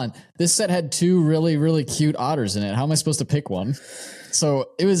 Oh, come on. This set had 2 really, really cute otters in it. How am I supposed to pick one?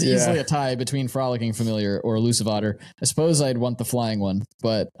 So it was easily a tie between Frolicking Familiar or Elusive Otter. I suppose I'd want the flying one,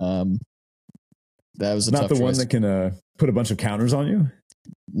 but that was a tough choice. Not the one that can put a bunch of counters on you?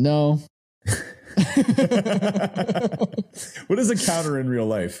 No. What is a counter in real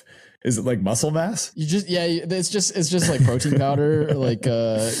life? Is it like muscle mass? It's just like protein powder, like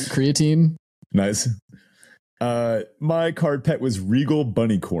creatine. Nice. My card pet was Regal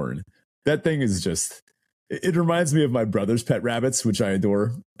Bunnycorn. That thing is just, it reminds me of my brother's pet rabbits, which I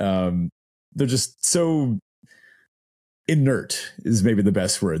adore. They're just so inert is maybe the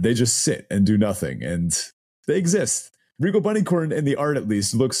best word. They just sit and do nothing, and they exist. Regal Bunnycorn in the art at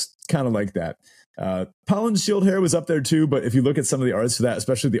least looks kind of like that. Pollen Shield Hair was up there too, but if you look at some of the arts for that,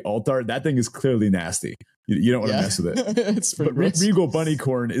 especially the alt art, that thing is clearly nasty. You don't want to mess with it. It's but Regal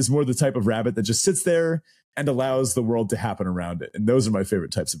Bunnycorn is more the type of rabbit that just sits there and allows the world to happen around it. And those are my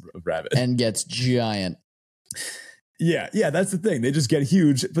favorite types of rabbit. And gets giant. Yeah, that's the thing. They just get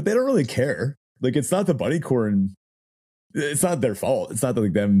huge, but they don't really care. Like, it's not the Bunnycorn. It's not their fault. It's not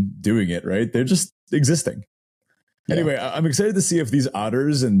like them doing it, right? They're just existing. Yeah. Anyway, I'm excited to see if ththese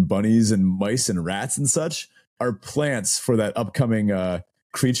otters and bunnies and mice and rats and such are plants for that upcoming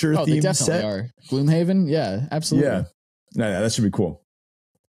creature theme set. They definitely are. Gloomhaven? Yeah, absolutely. Yeah. No, that should be cool.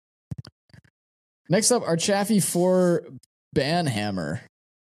 Next up, our Chaffee for Banhammer.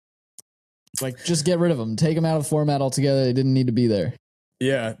 Like, just get rid of them. Take them out of the format altogether. They didn't need to be there.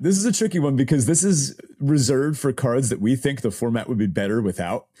 Yeah, this is a tricky one because this is reserved for cards that we think the format would be better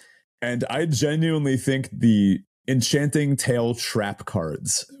without. And I genuinely think the Enchanting Tail Trap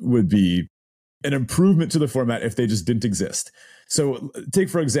cards would be an improvement to the format if they just didn't exist. So take,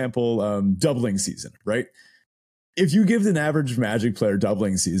 for example, Doubling Season, right? If you give an average Magic player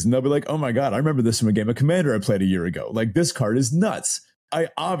Doubling Season, they'll be like, oh my God, I remember this from a game of Commander I played a year ago. Like, this card is nuts. I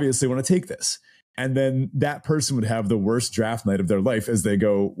obviously want to take this. And then that person would have the worst draft night of their life as they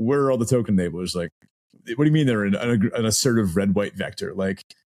go, where are all the token enablers? Like, what do you mean they're an assertive red-white vector? Like,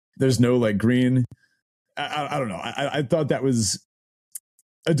 there's no like green. I don't know. I thought that was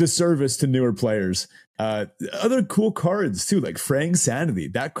a disservice to newer players. Other cool cards too, like Fraying Sanity.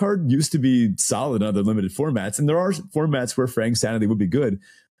 That card used to be solid in other limited formats, and there are formats where Fraying Sanity would be good.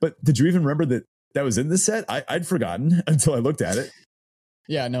 But did you even remember that was in this set? I'd forgotten until I looked at it.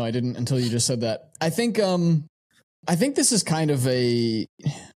 Yeah, no, I didn't until you just said that. I think this is kind of a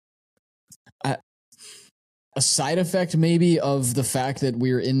side effect maybe of the fact that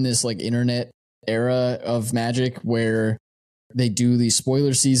we're in this like internet era of Magic where they do these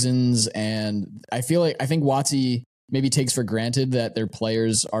spoiler seasons, and I think WotC maybe takes for granted that their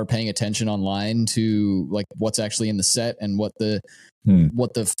players are paying attention online to like what's actually in the set and what the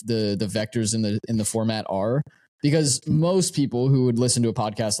vectors in the format are. Because most people who would listen to a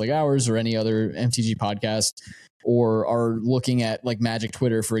podcast like ours or any other MTG podcast or are looking at like Magic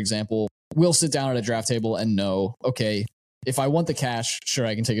Twitter, for example, will sit down at a draft table and know, okay, if I want the cash, sure,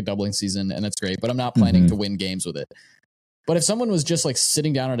 I can take a Doubling Season and that's great, but I'm not planning to win games with it. But if someone was just like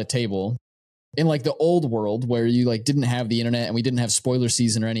sitting down at a table in like the old world where you like didn't have the internet and we didn't have spoiler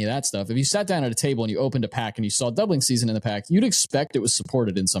season or any of that stuff, if you sat down at a table and you opened a pack and you saw Doubling Season in the pack, you'd expect it was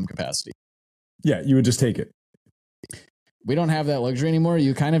supported in some capacity. Yeah, you would just take it. We don't have that luxury anymore.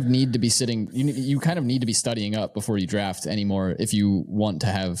 You kind of need to be you kind of need to be studying up before you draft anymore if you want to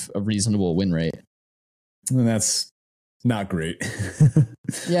have a reasonable win rate. And that's not great.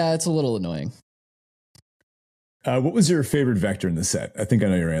 Yeah, it's a little annoying. What was your favorite vector in the set? I think I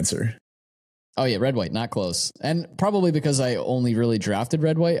know your answer. Oh yeah, red white, not close. And probably because I only really drafted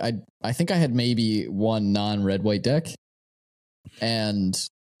red white. I think I had maybe one non-red white deck. And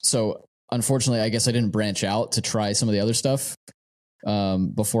so unfortunately, I guess I didn't branch out to try some of the other stuff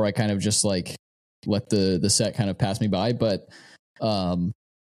before I kind of just like let the set kind of pass me by. But I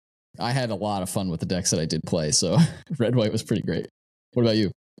had a lot of fun with the decks that I did play. So red white was pretty great. What about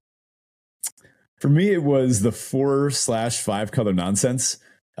you? For me, it was the 4/5 color nonsense.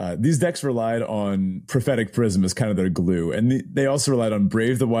 These decks relied on Prophetic Prism as kind of their glue. And they also relied on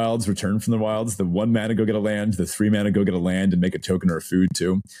Brave the Wilds, Return from the Wilds, the 1 mana go get a land, the 3 mana go get a land and make a token or a food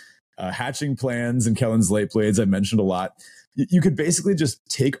too. Hatching Plans and Kellen's Late Blades, I mentioned a lot. You could basically just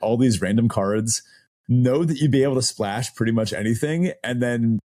take all these random cards, know that you'd be able to splash pretty much anything. And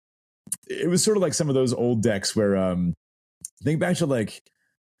then it was sort of like some of those old decks where think back to like,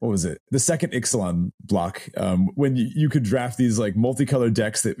 what was it? The second Ixalan block, when you could draft these like multicolored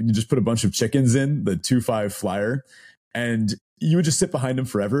decks that you just put a bunch of chickens in, the 2/5 flyer, and you would just sit behind them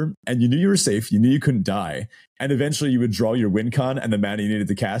forever, and you knew you were safe, you knew you couldn't die, and eventually you would draw your win con and the mana you needed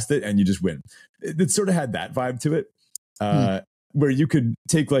to cast it, and you just win. It sort of had that vibe to it. Where you could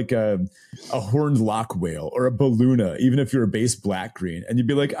take like a horned lock whale or a Balloona, even if you're a base black green, and you'd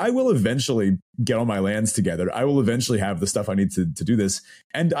be like, I will eventually get all my lands together. I will eventually have the stuff I need to do this.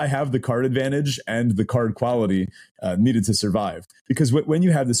 And I have the card advantage and the card quality needed to survive. Because when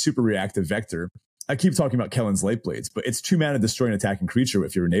you have the super reactive vector, I keep talking about Kellen's Late Blades, but it's 2 mana destroy an attacking creature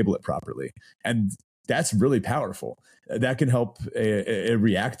if you enable it properly. And that's really powerful. That can help a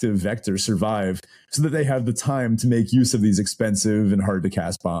reactive vector survive so that they have the time to make use of these expensive and hard to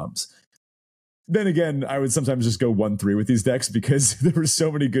cast bombs. Then again, I would sometimes just go 1-3 with these decks because there were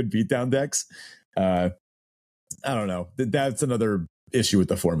so many good beatdown decks. I don't know. That's another issue with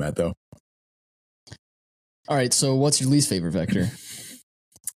the format, though. All right, so what's your least favorite vector?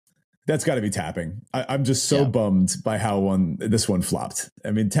 That's got to be tapping. I'm just so bummed by how this one flopped.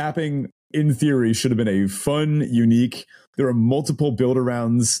 I mean, tapping in theory should have been a fun, unique. There were multiple build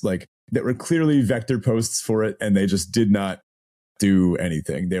arounds like that were clearly vector posts for it, and they just did not do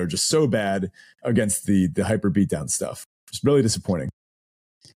anything. They were just so bad against the hyper beatdown stuff. It's really disappointing.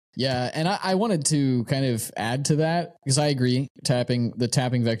 Yeah, and I wanted to kind of add to that because I agree. The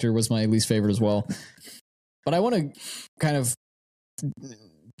tapping vector was my least favorite as well. But I want to kind of,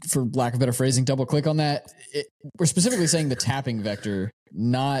 for lack of better phrasing, double click on that. We're specifically saying the tapping vector,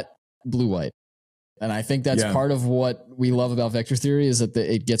 not blue-white. And I think that's part of what we love about vector theory is that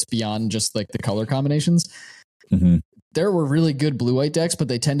it gets beyond just like the color combinations. Mm-hmm. There were really good blue-white decks, but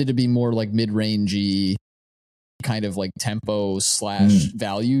they tended to be more like mid-rangey kind of like tempo /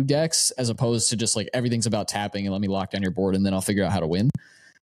 value decks, as opposed to just like everything's about tapping and let me lock down your board and then I'll figure out how to win.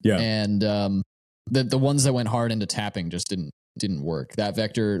 Yeah. And the ones that went hard into tapping just didn't work. That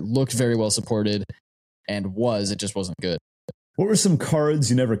vector looked very well supported and it just wasn't good. What were some cards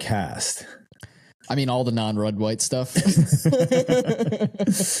you never cast? I mean, all the non-red white stuff.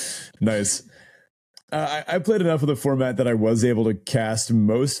 Nice. I played enough of the format that I was able to cast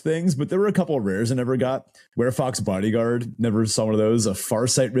most things, but there were a couple of rares I never got. Werefox Bodyguard, never saw one of those. A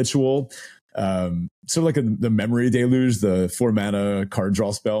Farsight Ritual, sort of like the Memory Deluge, the 4 mana card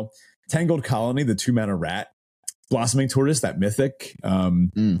draw spell. Tangled Colony, the 2 mana rat. Blossoming Tortoise, that mythic.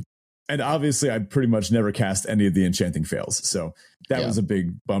 And obviously, I pretty much never cast any of the Enchanting Fails. So that was a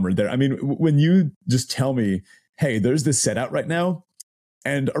big bummer there. I mean, when you just tell me, hey, there's this set out right now,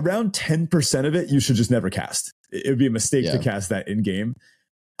 and around 10% of it, you should just never cast. It would be a mistake to cast that in game.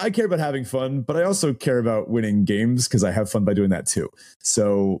 I care about having fun, but I also care about winning games because I have fun by doing that too.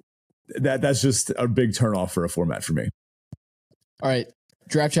 So that's just a big turnoff for a format for me. All right.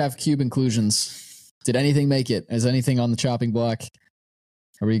 Draft Chaff Cube inclusions. Did anything make it? Is anything on the chopping block?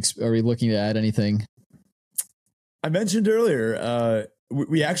 Are we looking to add anything? I mentioned earlier,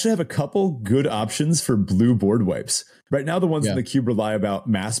 we actually have a couple good options for blue board wipes. Right now, the ones in the cube rely about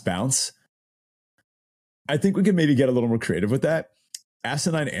mass bounce. I think we could maybe get a little more creative with that.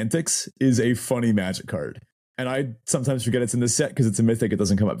 Asinine Antics is a funny Magic card. And I sometimes forget it's in this set because it's a mythic. It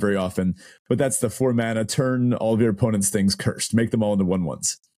doesn't come up very often. But that's the 4 mana, turn all of your opponent's things cursed. Make them all into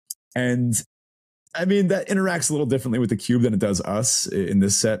 1/1s. And I mean, that interacts a little differently with the cube than it does us in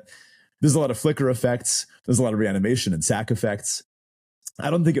this set. There's a lot of flicker effects. There's a lot of reanimation and sack effects. I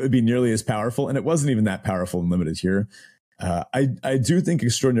don't think it would be nearly as powerful, and it wasn't even that powerful and limited here. I do think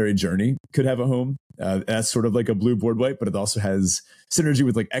Extraordinary Journey could have a home. That's sort of like a blue board wipe, but it also has synergy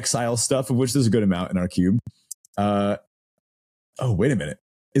with like exile stuff, of which there's a good amount in our cube. Oh, wait a minute.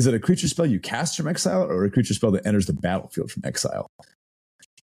 Is it a creature spell you cast from exile or a creature spell that enters the battlefield from exile?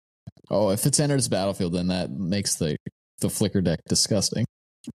 Oh, if it's enters the battlefield, then that makes the flicker deck disgusting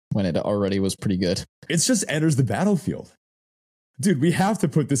when it already was pretty good. It's just enters the battlefield. Dude, we have to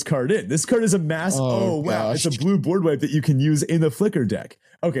put this card in. This card is a mass. Oh wow. Gosh. It's a blue board wipe that you can use in the flicker deck.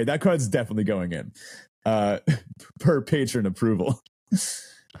 Okay, that card's definitely going in. Per patron approval.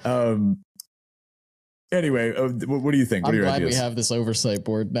 Anyway, what do you think? What I'm are your glad ideas? we have this oversight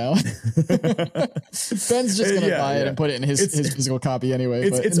board now. Ben's just gonna buy it and put it in his physical copy anyway.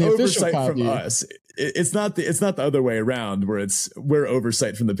 It's in the oversight copy, from us. It's not the other way around where we're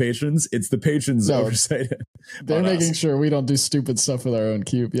oversight from the patrons. It's the patrons oversight. They're making sure we don't do stupid stuff with our own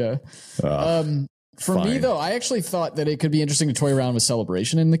cube. Yeah. For me though, I actually thought that it could be interesting to toy around with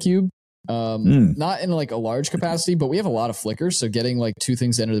Celebration in the cube. Not in like a large capacity, but we have a lot of flickers, so getting like 2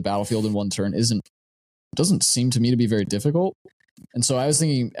 things to enter the battlefield in one turn doesn't seem to me to be very difficult. And so I was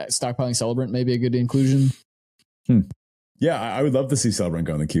thinking stockpiling Celebrant may be a good inclusion. Yeah, I would love to see Celebrant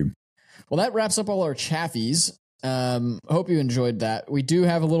go on the cube. Well, that wraps up all our Chaffies. Hope you enjoyed that. We do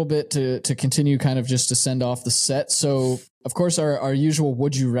have a little bit to continue, kind of just to send off the set. So, of course, our usual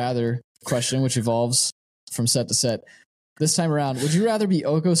would you rather question, which evolves from set to set. This time around, would you rather be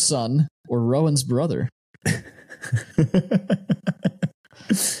Oko's son or Rowan's brother?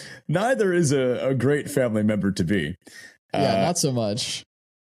 Neither is a great family member to be. Yeah, not so much.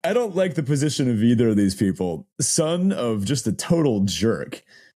 I don't like the position of either of these people. Son of just a total jerk,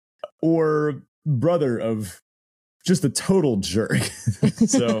 or brother of just a total jerk.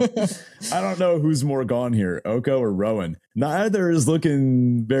 So I don't know who's more gone here, Oko or Rowan. Neither is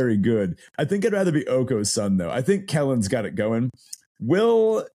looking very good. I think I'd rather be Oko's son, though. I think Kellen's got it going.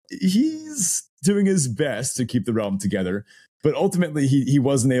 Will, he's doing his best to keep the realm together, but ultimately he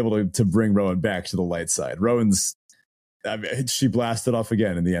wasn't able to bring Rowan back to the light side. She blasted off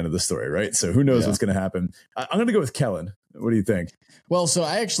again in the end of the story, right? So who knows what's going to happen. I'm going to go with Kellen. What do you think? Well, so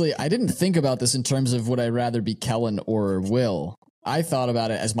I didn't think about this in terms of would I rather be Kellen or Will. I thought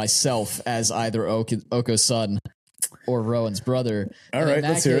about it as myself as either Oko's son or Rowan's brother. All right,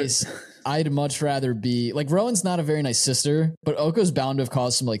 let's hear it. I'd much rather be like Rowan's not a very nice sister, but Oko's bound to have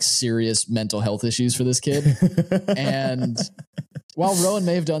caused some like serious mental health issues for this kid. And while Rowan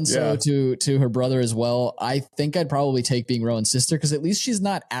may have done so to her brother as well, I think I'd probably take being Rowan's sister because at least she's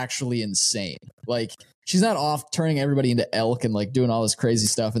not actually insane. Like she's not off turning everybody into elk and like doing all this crazy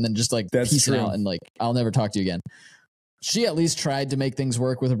stuff and then just like peacing out and like I'll never talk to you again. She at least tried to make things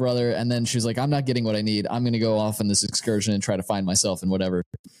work with her brother, and then she was like, I'm not getting what I need. I'm going to go off on this excursion and try to find myself and whatever.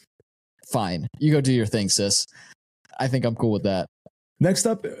 Fine. You go do your thing, sis. I think I'm cool with that. Next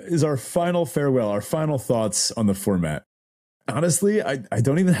up is our final farewell, our final thoughts on the format. Honestly, I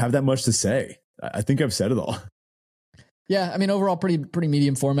don't even have that much to say. I think I've said it all. Yeah, I mean, overall, pretty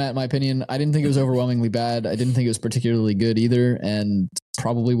medium format, in my opinion. I didn't think it was overwhelmingly bad. I didn't think it was particularly good either, and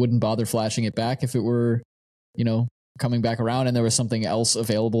probably wouldn't bother flashing it back if it were, coming back around and there was something else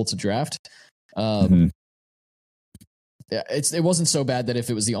available to draft. Yeah, it wasn't so bad that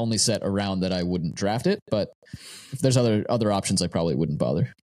if it was the only set around that I wouldn't draft it, but if there's other options, I probably wouldn't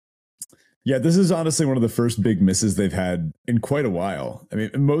bother. Yeah, this is honestly one of the first big misses they've had in quite a while. I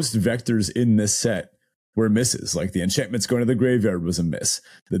mean, most vectors in this set were misses. Like the enchantments going to the graveyard was a miss.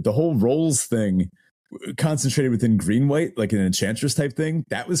 The whole rolls thing concentrated within green-white, like an enchantress type thing,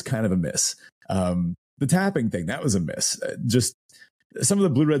 that was kind of a miss. The tapping thing, that was a miss. Just some of the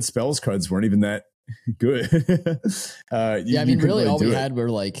blue-red spells cards weren't even that good. Really all we had were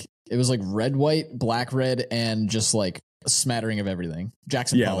like, it was like red-white, black-red, and just like a smattering of everything.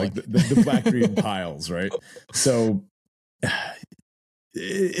 Jackson Pollock. Like the black-green piles, right? So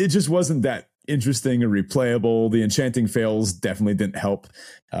it just wasn't that interesting or replayable. The enchanting fails definitely didn't help.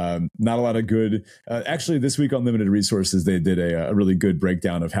 Not a lot of good. Actually, this week on Limited Resources, they did a really good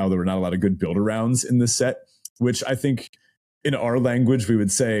breakdown of how there were not a lot of good build-arounds in this set, which I think in our language, we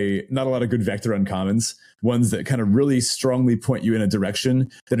would say not a lot of good vector uncommons, ones that kind of really strongly point you in a direction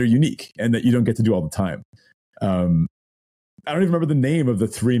that are unique and that you don't get to do all the time. I don't even remember the name of the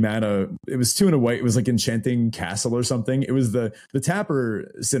 3 mana. It was 2 and a white. It was like Enchanting Castle or something. It was the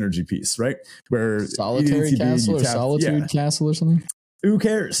Tapper synergy piece, right? Where Solitary Castle or Solitude Castle or something. Who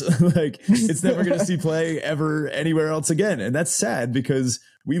cares? Like it's never going to see play ever anywhere else again. And that's sad because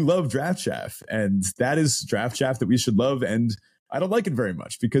we love Draft Chaff and that is Draft Chaff that we should love. And I don't like it very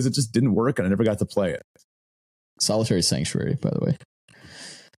much because it just didn't work and I never got to play it. Solitary Sanctuary, by the way.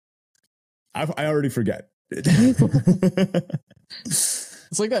 I already forget. It's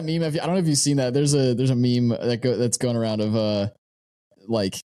like that meme. I don't know if you've seen that. There's a meme that's going around of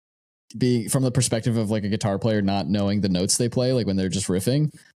like being from the perspective of like a guitar player not knowing the notes they play, like when they're just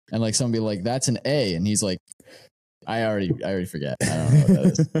riffing, and like someone be like, "That's an A," and he's like, "I already forget. I don't know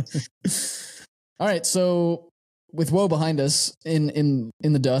what that is." All right, so with WoE behind us in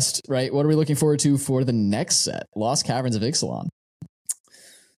the dust, right? What are we looking forward to for the next set? Lost Caverns of Ixalan.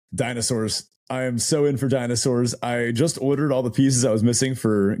 Dinosaurs. I am so in for dinosaurs. I just ordered all the pieces I was missing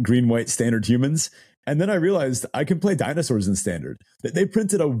for green-white standard humans. And then I realized I can play dinosaurs in standard. They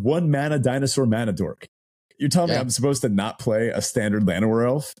printed a 1 mana dinosaur mana dork. You're telling me I'm supposed to not play a standard Llanowar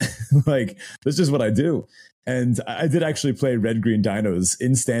elf? Like, that's just what I do. And I did actually play red green dinos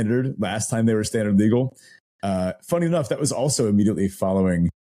in standard last time they were standard legal. Funny enough, that was also immediately following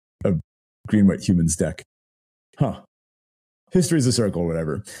a green white humans deck. Huh. History's a circle,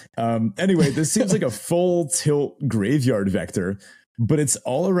 whatever. Anyway, this seems like a full tilt graveyard vector, but it's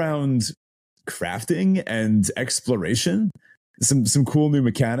all around crafting and exploration. Some cool new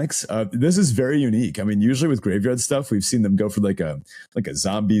mechanics. This is very unique. I mean, usually with graveyard stuff, we've seen them go for like a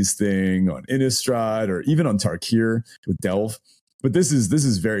zombies thing on Innistrad or even on Tarkir with Delve. But this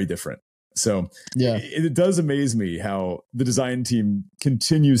is very different. So yeah, it does amaze me how the design team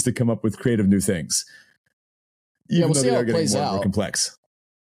continues to come up with creative new things. Even we'll though see they how are it getting plays out. More complex.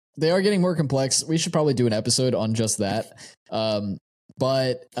 They are getting more complex. We should probably do an episode on just that.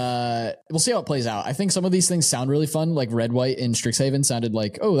 But we'll see how it plays out. I think some of these things sound really fun, like red white in Strixhaven sounded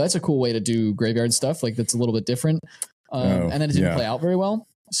like, oh, that's a cool way to do graveyard stuff. Like that's a little bit different. And then it didn't play out very well.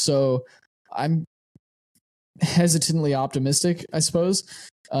 So I'm hesitantly optimistic, I suppose.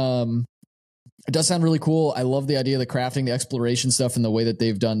 It does sound really cool. I love the idea of the crafting, the exploration stuff, and the way that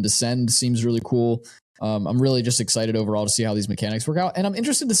they've done Descend seems really cool. I'm really just excited overall to see how these mechanics work out. And I'm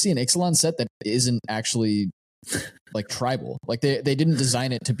interested to see an Ixalan set that isn't actually like tribal. Like they didn't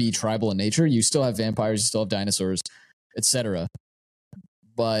design it to be tribal in nature. You still have vampires, you still have dinosaurs, etc.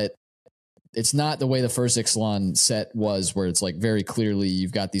 But it's not the way the first Ixalan set was, where it's like very clearly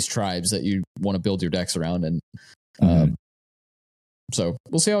you've got these tribes that you want to build your decks around. And so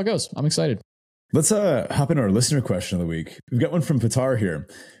we'll see how it goes. I'm excited. Let's hop into our listener question of the week. We've got one from Patar here.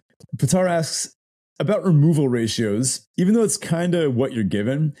 Patar asks about removal ratios. Even though it's kind of what you're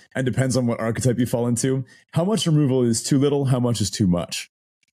given and depends on what archetype you fall into, how much removal is too little? How much is too much?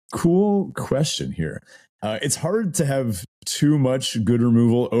 Cool question here. It's hard to have too much good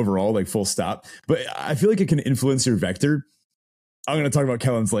removal overall, like full stop, but I feel like it can influence your vector. I'm going to talk about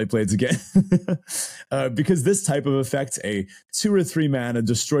Kellen's Light Blades again because this type of effect, a 2 or 3 mana,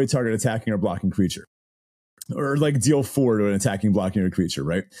 destroy target attacking or blocking creature, or like deal 4 to an attacking blocking or creature,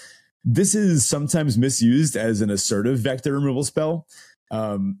 right? This is sometimes misused as an assertive vector removal spell,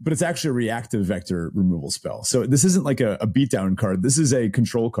 but it's actually a reactive vector removal spell. So this isn't like a beatdown card. This is a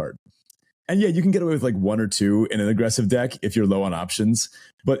control card. And yeah, you can get away with like 1 or 2 in an aggressive deck if you're low on options.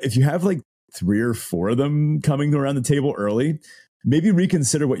 But if you have like 3 or 4 of them coming around the table early, maybe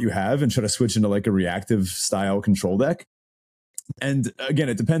reconsider what you have and try to switch into like a reactive style control deck. And again,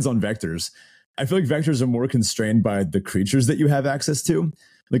 it depends on vectors. I feel like vectors are more constrained by the creatures that you have access to.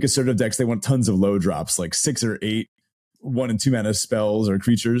 Like assertive decks, they want tons of low drops, like 6 or 8 1 and 2 mana spells or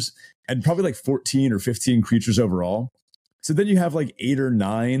creatures, and probably like 14 or 15 creatures overall. So then you have like 8 or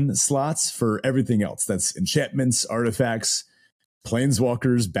 9 slots for everything else. That's enchantments, artifacts,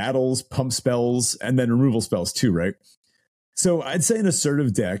 planeswalkers, battles, pump spells, and then removal spells too, right? So I'd say an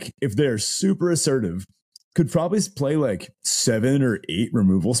assertive deck, if they're super assertive, could probably play like 7 or 8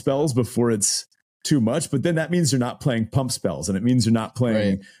 removal spells before it's too much. But then that means you're not playing pump spells, and it means you're not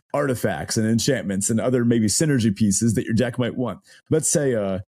playing artifacts and enchantments and other maybe synergy pieces that your deck might want. Let's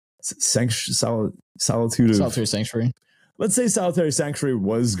say Solitary Sanctuary. Let's say Solitary Sanctuary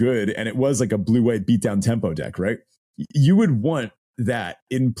was good and it was like a blue-white beatdown tempo deck, right? You would want that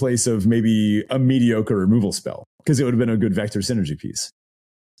in place of maybe a mediocre removal spell because it would have been a good vector synergy piece.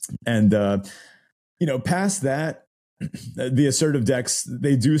 And, past that, the assertive decks,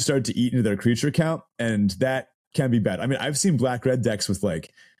 they do start to eat into their creature count, and that can be bad. I mean, I've seen black-red decks with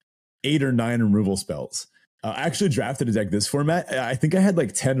like 8 or 9 removal spells. I actually drafted a deck this format. I think I had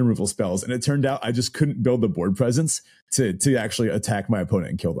like 10 removal spells, and it turned out I just couldn't build the board presence to actually attack my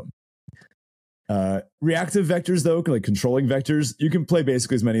opponent and kill them. Reactive vectors, though, like controlling vectors, you can play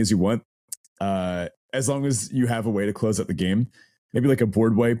basically as many as you want, as long as you have a way to close out the game. Maybe like a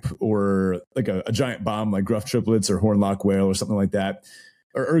board wipe or like a giant bomb like Gruff Triplets or Hornlock Whale or something like that.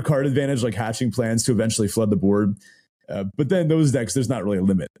 Or card advantage like Hatching Plans to eventually flood the board. But then those decks, there's not really a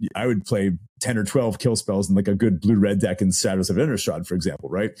limit. I would play 10 or 12 kill spells in like a good blue-red deck in Shadows of Innistrad, for example,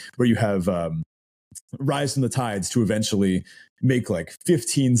 right? Where you have Rise from the Tides to eventually make like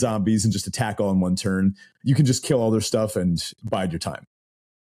 15 zombies and just attack all in one turn. You can just kill all their stuff and bide your time.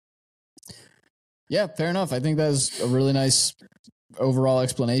 Yeah, fair enough. I think that's a really nice overall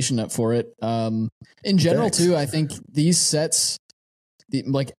explanation for it. In general, too, I think these sets,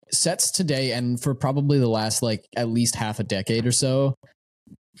 sets today and for probably the last like at least half a decade or so,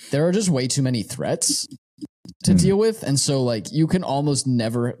 there are just way too many threats to deal with. And so like you can almost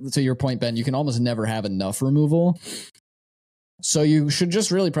never, to your point, Ben, you can almost never have enough removal. So you should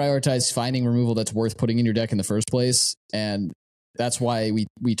just really prioritize finding removal that's worth putting in your deck in the first place. And that's why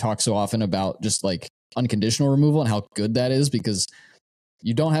we talk so often about just like unconditional removal and how good that is, because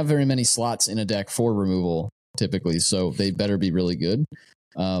you don't have very many slots in a deck for removal typically, so they better be really good.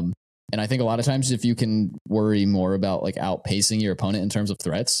 And I think a lot of times if you can worry more about like outpacing your opponent in terms of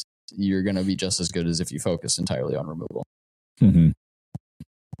threats, you're going to be just as good as if you focus entirely on removal. Mm-hmm.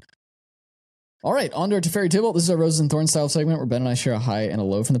 All right, on to our Teferi Tibble. This is our Roses and Thorns style segment where Ben and I share a high and a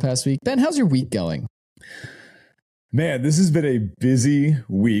low from the past week. Ben, how's your week going? Man, this has been a busy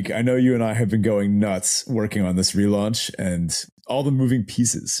week. I know you and I have been going nuts working on this relaunch and all the moving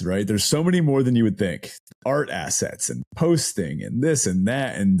pieces, right? There's so many more than you would think. Art assets and posting and this and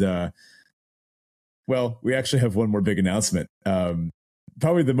that. And, well, we actually have one more big announcement.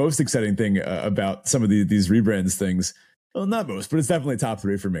 Probably the most exciting thing about some of these rebrands things. Well, not most, but it's definitely top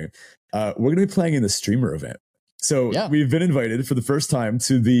 3 for me. We're going to be playing in the streamer event. So we've been invited for the first time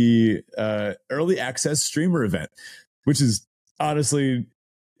to the early access streamer event, which is honestly,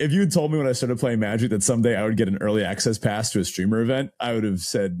 if you had told me when I started playing Magic that someday I would get an early access pass to a streamer event, I would have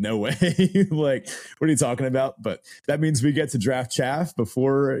said, no way. Like, what are you talking about? But that means we get to draft Chaff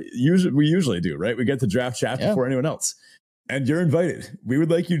before we usually do, right? We get to draft Chaff before anyone else. And you're invited. We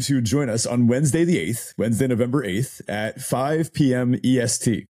would like you to join us on Wednesday, November 8th at 5 p.m.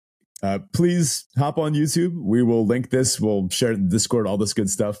 EST. Please hop on YouTube. We will link this. We'll share it in Discord, all this good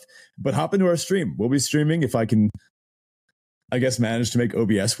stuff. But hop into our stream. We'll be streaming if I can, I guess, manage to make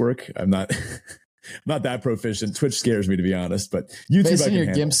OBS work. I'm not not that proficient. Twitch scares me, to be honest. But YouTube, based on your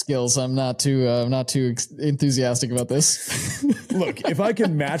GIMP skills, I'm not too enthusiastic about this. Look, if I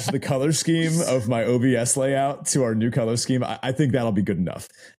can match the color scheme of my OBS layout to our new color scheme, I think that'll be good enough.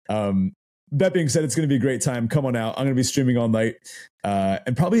 That being said, it's going to be a great time. Come on out. I'm going to be streaming all night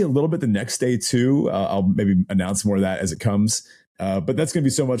and probably a little bit the next day too. I'll maybe announce more of that as it comes. But that's going to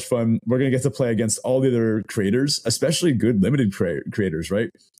be so much fun. We're going to get to play against all the other creators, especially good limited creators, right?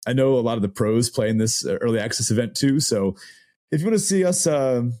 I know a lot of the pros play in this early access event too. So if you want to see us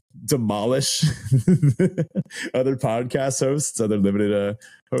demolish other podcast hosts, other limited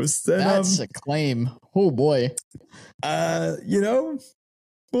hosts, then that's a claim. Oh boy.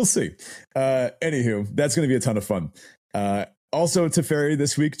 We'll see. Anywho, that's going to be a ton of fun. Also, Teferi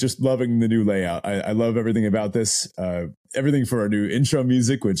this week, just loving the new layout. I love everything about this. Everything for our new intro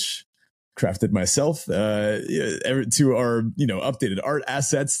music, which crafted myself, to our updated art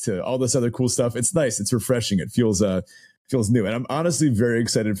assets, to all this other cool stuff. It's nice. It's refreshing. It feels new. And I'm honestly very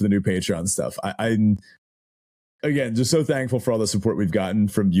excited for the new Patreon stuff. I'm again just so thankful for all the support we've gotten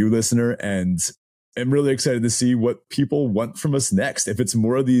from you, listener, and I'm really excited to see what people want from us next. If it's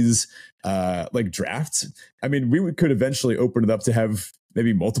more of these like drafts, I mean, we could eventually open it up to have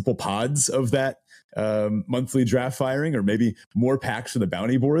maybe multiple pods of that monthly draft firing, or maybe more packs for the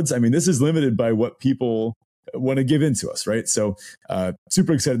bounty boards. I mean, this is limited by what people want to give into us, right? So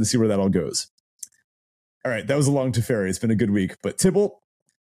super excited to see where that all goes. All right, that was a long Teferi. It's been a good week. But Tibble,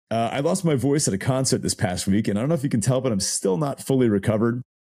 I lost my voice at a concert this past week, and I don't know if you can tell, but I'm still not fully recovered.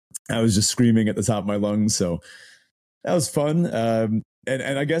 I was just screaming at the top of my lungs, so that was fun. And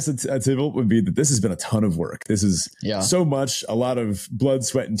I guess a Tibble would be that this has been a ton of work. This is so much, a lot of blood,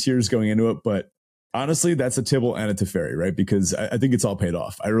 sweat, and tears going into it. But honestly, that's a Tibble and a Teferi, right? Because I think it's all paid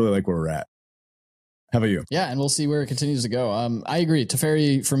off. I really like where we're at. How about you? Yeah, and we'll see where it continues to go. I agree.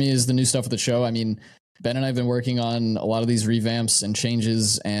 Teferi for me is the new stuff of the show. I mean, Ben and I have been working on a lot of these revamps and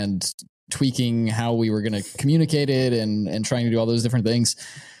changes and tweaking how we were going to communicate it and trying to do all those different things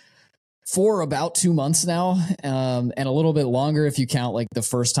for about 2 months now, and a little bit longer if you count like the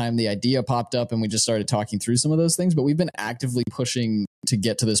first time the idea popped up and we just started talking through some of those things. But we've been actively pushing to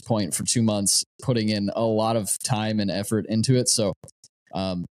get to this point for 2 months, putting in a lot of time and effort into it. So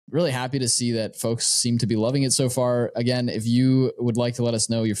really happy to see that folks seem to be loving it so far. Again, if you would like to let us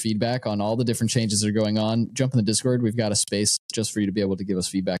know your feedback on all the different changes that are going on, jump in the Discord. We've got a space just for you to be able to give us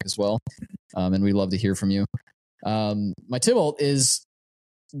feedback as well. And we'd love to hear from you. My Tibble is,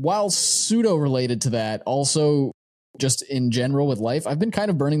 while pseudo related to that, also just in general with life, I've been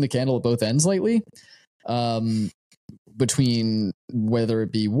kind of burning the candle at both ends lately, between whether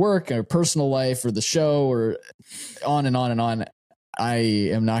it be work or personal life or the show or on and on and on. I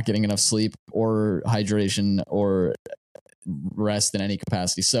am not getting enough sleep or hydration or rest in any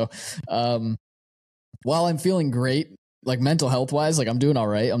capacity. So while I'm feeling great, like mental health wise, like I'm doing all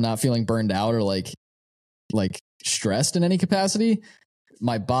right. I'm not feeling burned out or like stressed in any capacity.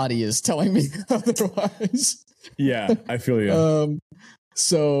 My body is telling me otherwise. Yeah, I feel you.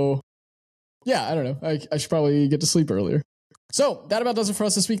 So yeah, I don't know. I should probably get to sleep earlier. So that about does it for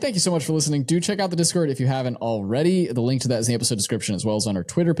us this week. Thank you so much for listening. Do check out the Discord if you haven't already. The link to that is in the episode description, as well as on our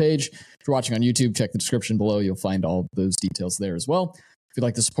Twitter page. If you're watching on YouTube, check the description below. You'll find all those details there as well. If you'd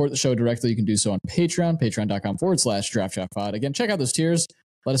like to support the show directly, you can do so on Patreon, patreon.com/DraftChaffPod. Again, check out those tiers.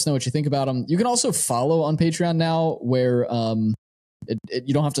 Let us know what you think about them. You can also follow on Patreon now, where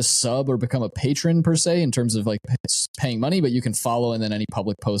you don't have to sub or become a patron per se in terms of like paying money, but you can follow, and then any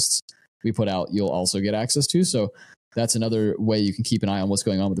public posts we put out, you'll also get access to. So that's another way you can keep an eye on what's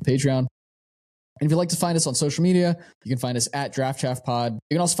going on with the Patreon. And if you'd like to find us on social media, you can find us at DraftChaffPod.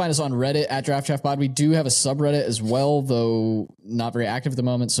 You can also find us on Reddit at DraftChaffPod. We do have a subreddit as well, though not very active at the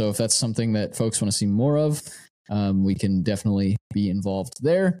moment. So if that's something that folks want to see more of, we can definitely be involved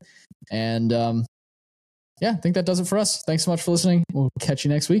there. And yeah, I think that does it for us. Thanks so much for listening. We'll catch you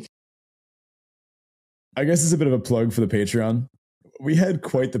next week. I guess it's a bit of a plug for the Patreon. We had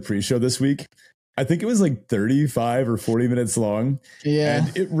quite the pre-show this week. I think it was like 35 or 40 minutes long. Yeah.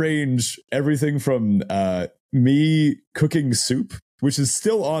 And it ranged everything from me cooking soup, which is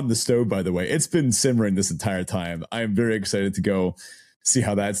still on the stove, by the way. It's been simmering this entire time. I am very excited to go see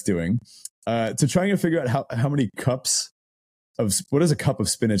how that's doing. To trying to figure out how many cups of, what does a cup of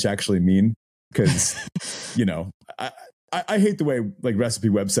spinach actually mean? Because, you know, I hate the way like recipe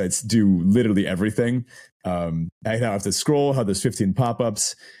websites do literally everything. I now have to scroll how there's 15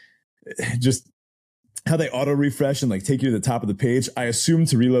 pop-ups, just how they auto refresh and like take you to the top of the page. I assume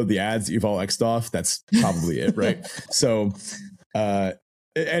to reload the ads that you've all X'd off. That's probably it, right? So,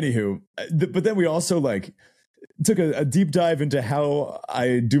 anywho, but then we also like took a deep dive into how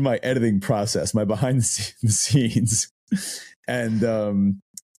I do my editing process, my behind the scenes, and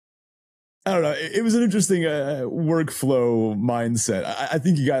I don't know. It was an interesting workflow mindset. I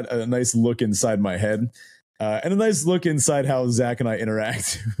think you got a nice look inside my head and a nice look inside how Zach and I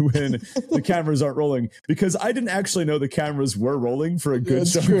interact when the cameras aren't rolling, because I didn't actually know the cameras were rolling for a good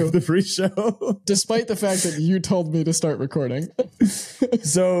chunk of the pre-show. Despite the fact that you told me to start recording.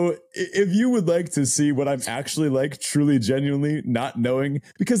 So if you would like to see what I'm actually like, truly, genuinely, not knowing,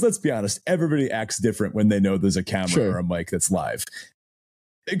 because let's be honest, everybody acts different when they know there's a camera or a mic that's live.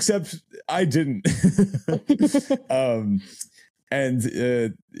 Except I didn't. And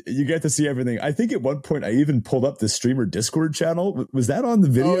you get to see everything. I think at one point I even pulled up the streamer Discord channel. Was that on the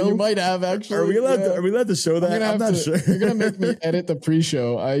video? Oh, you might have actually. Are we allowed to show that? I'm not sure. You're gonna make me edit the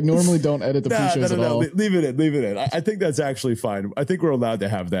pre-show. I normally don't edit the pre-shows at all. Leave it in. I think that's actually fine. I think we're allowed to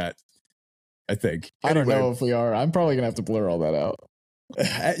have that. I think. I don't know if we are. I'm probably gonna have to blur all that out.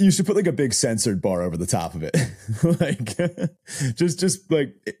 You should put like a big censored bar over the top of it. Like just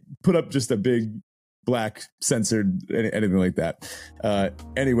like put up just a big black censored anything like that.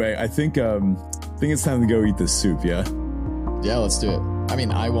 Anyway, I think it's time to go eat this soup. Yeah, let's do it. I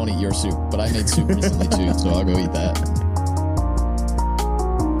mean, I won't eat your soup, but I made soup recently too, so I'll go eat that.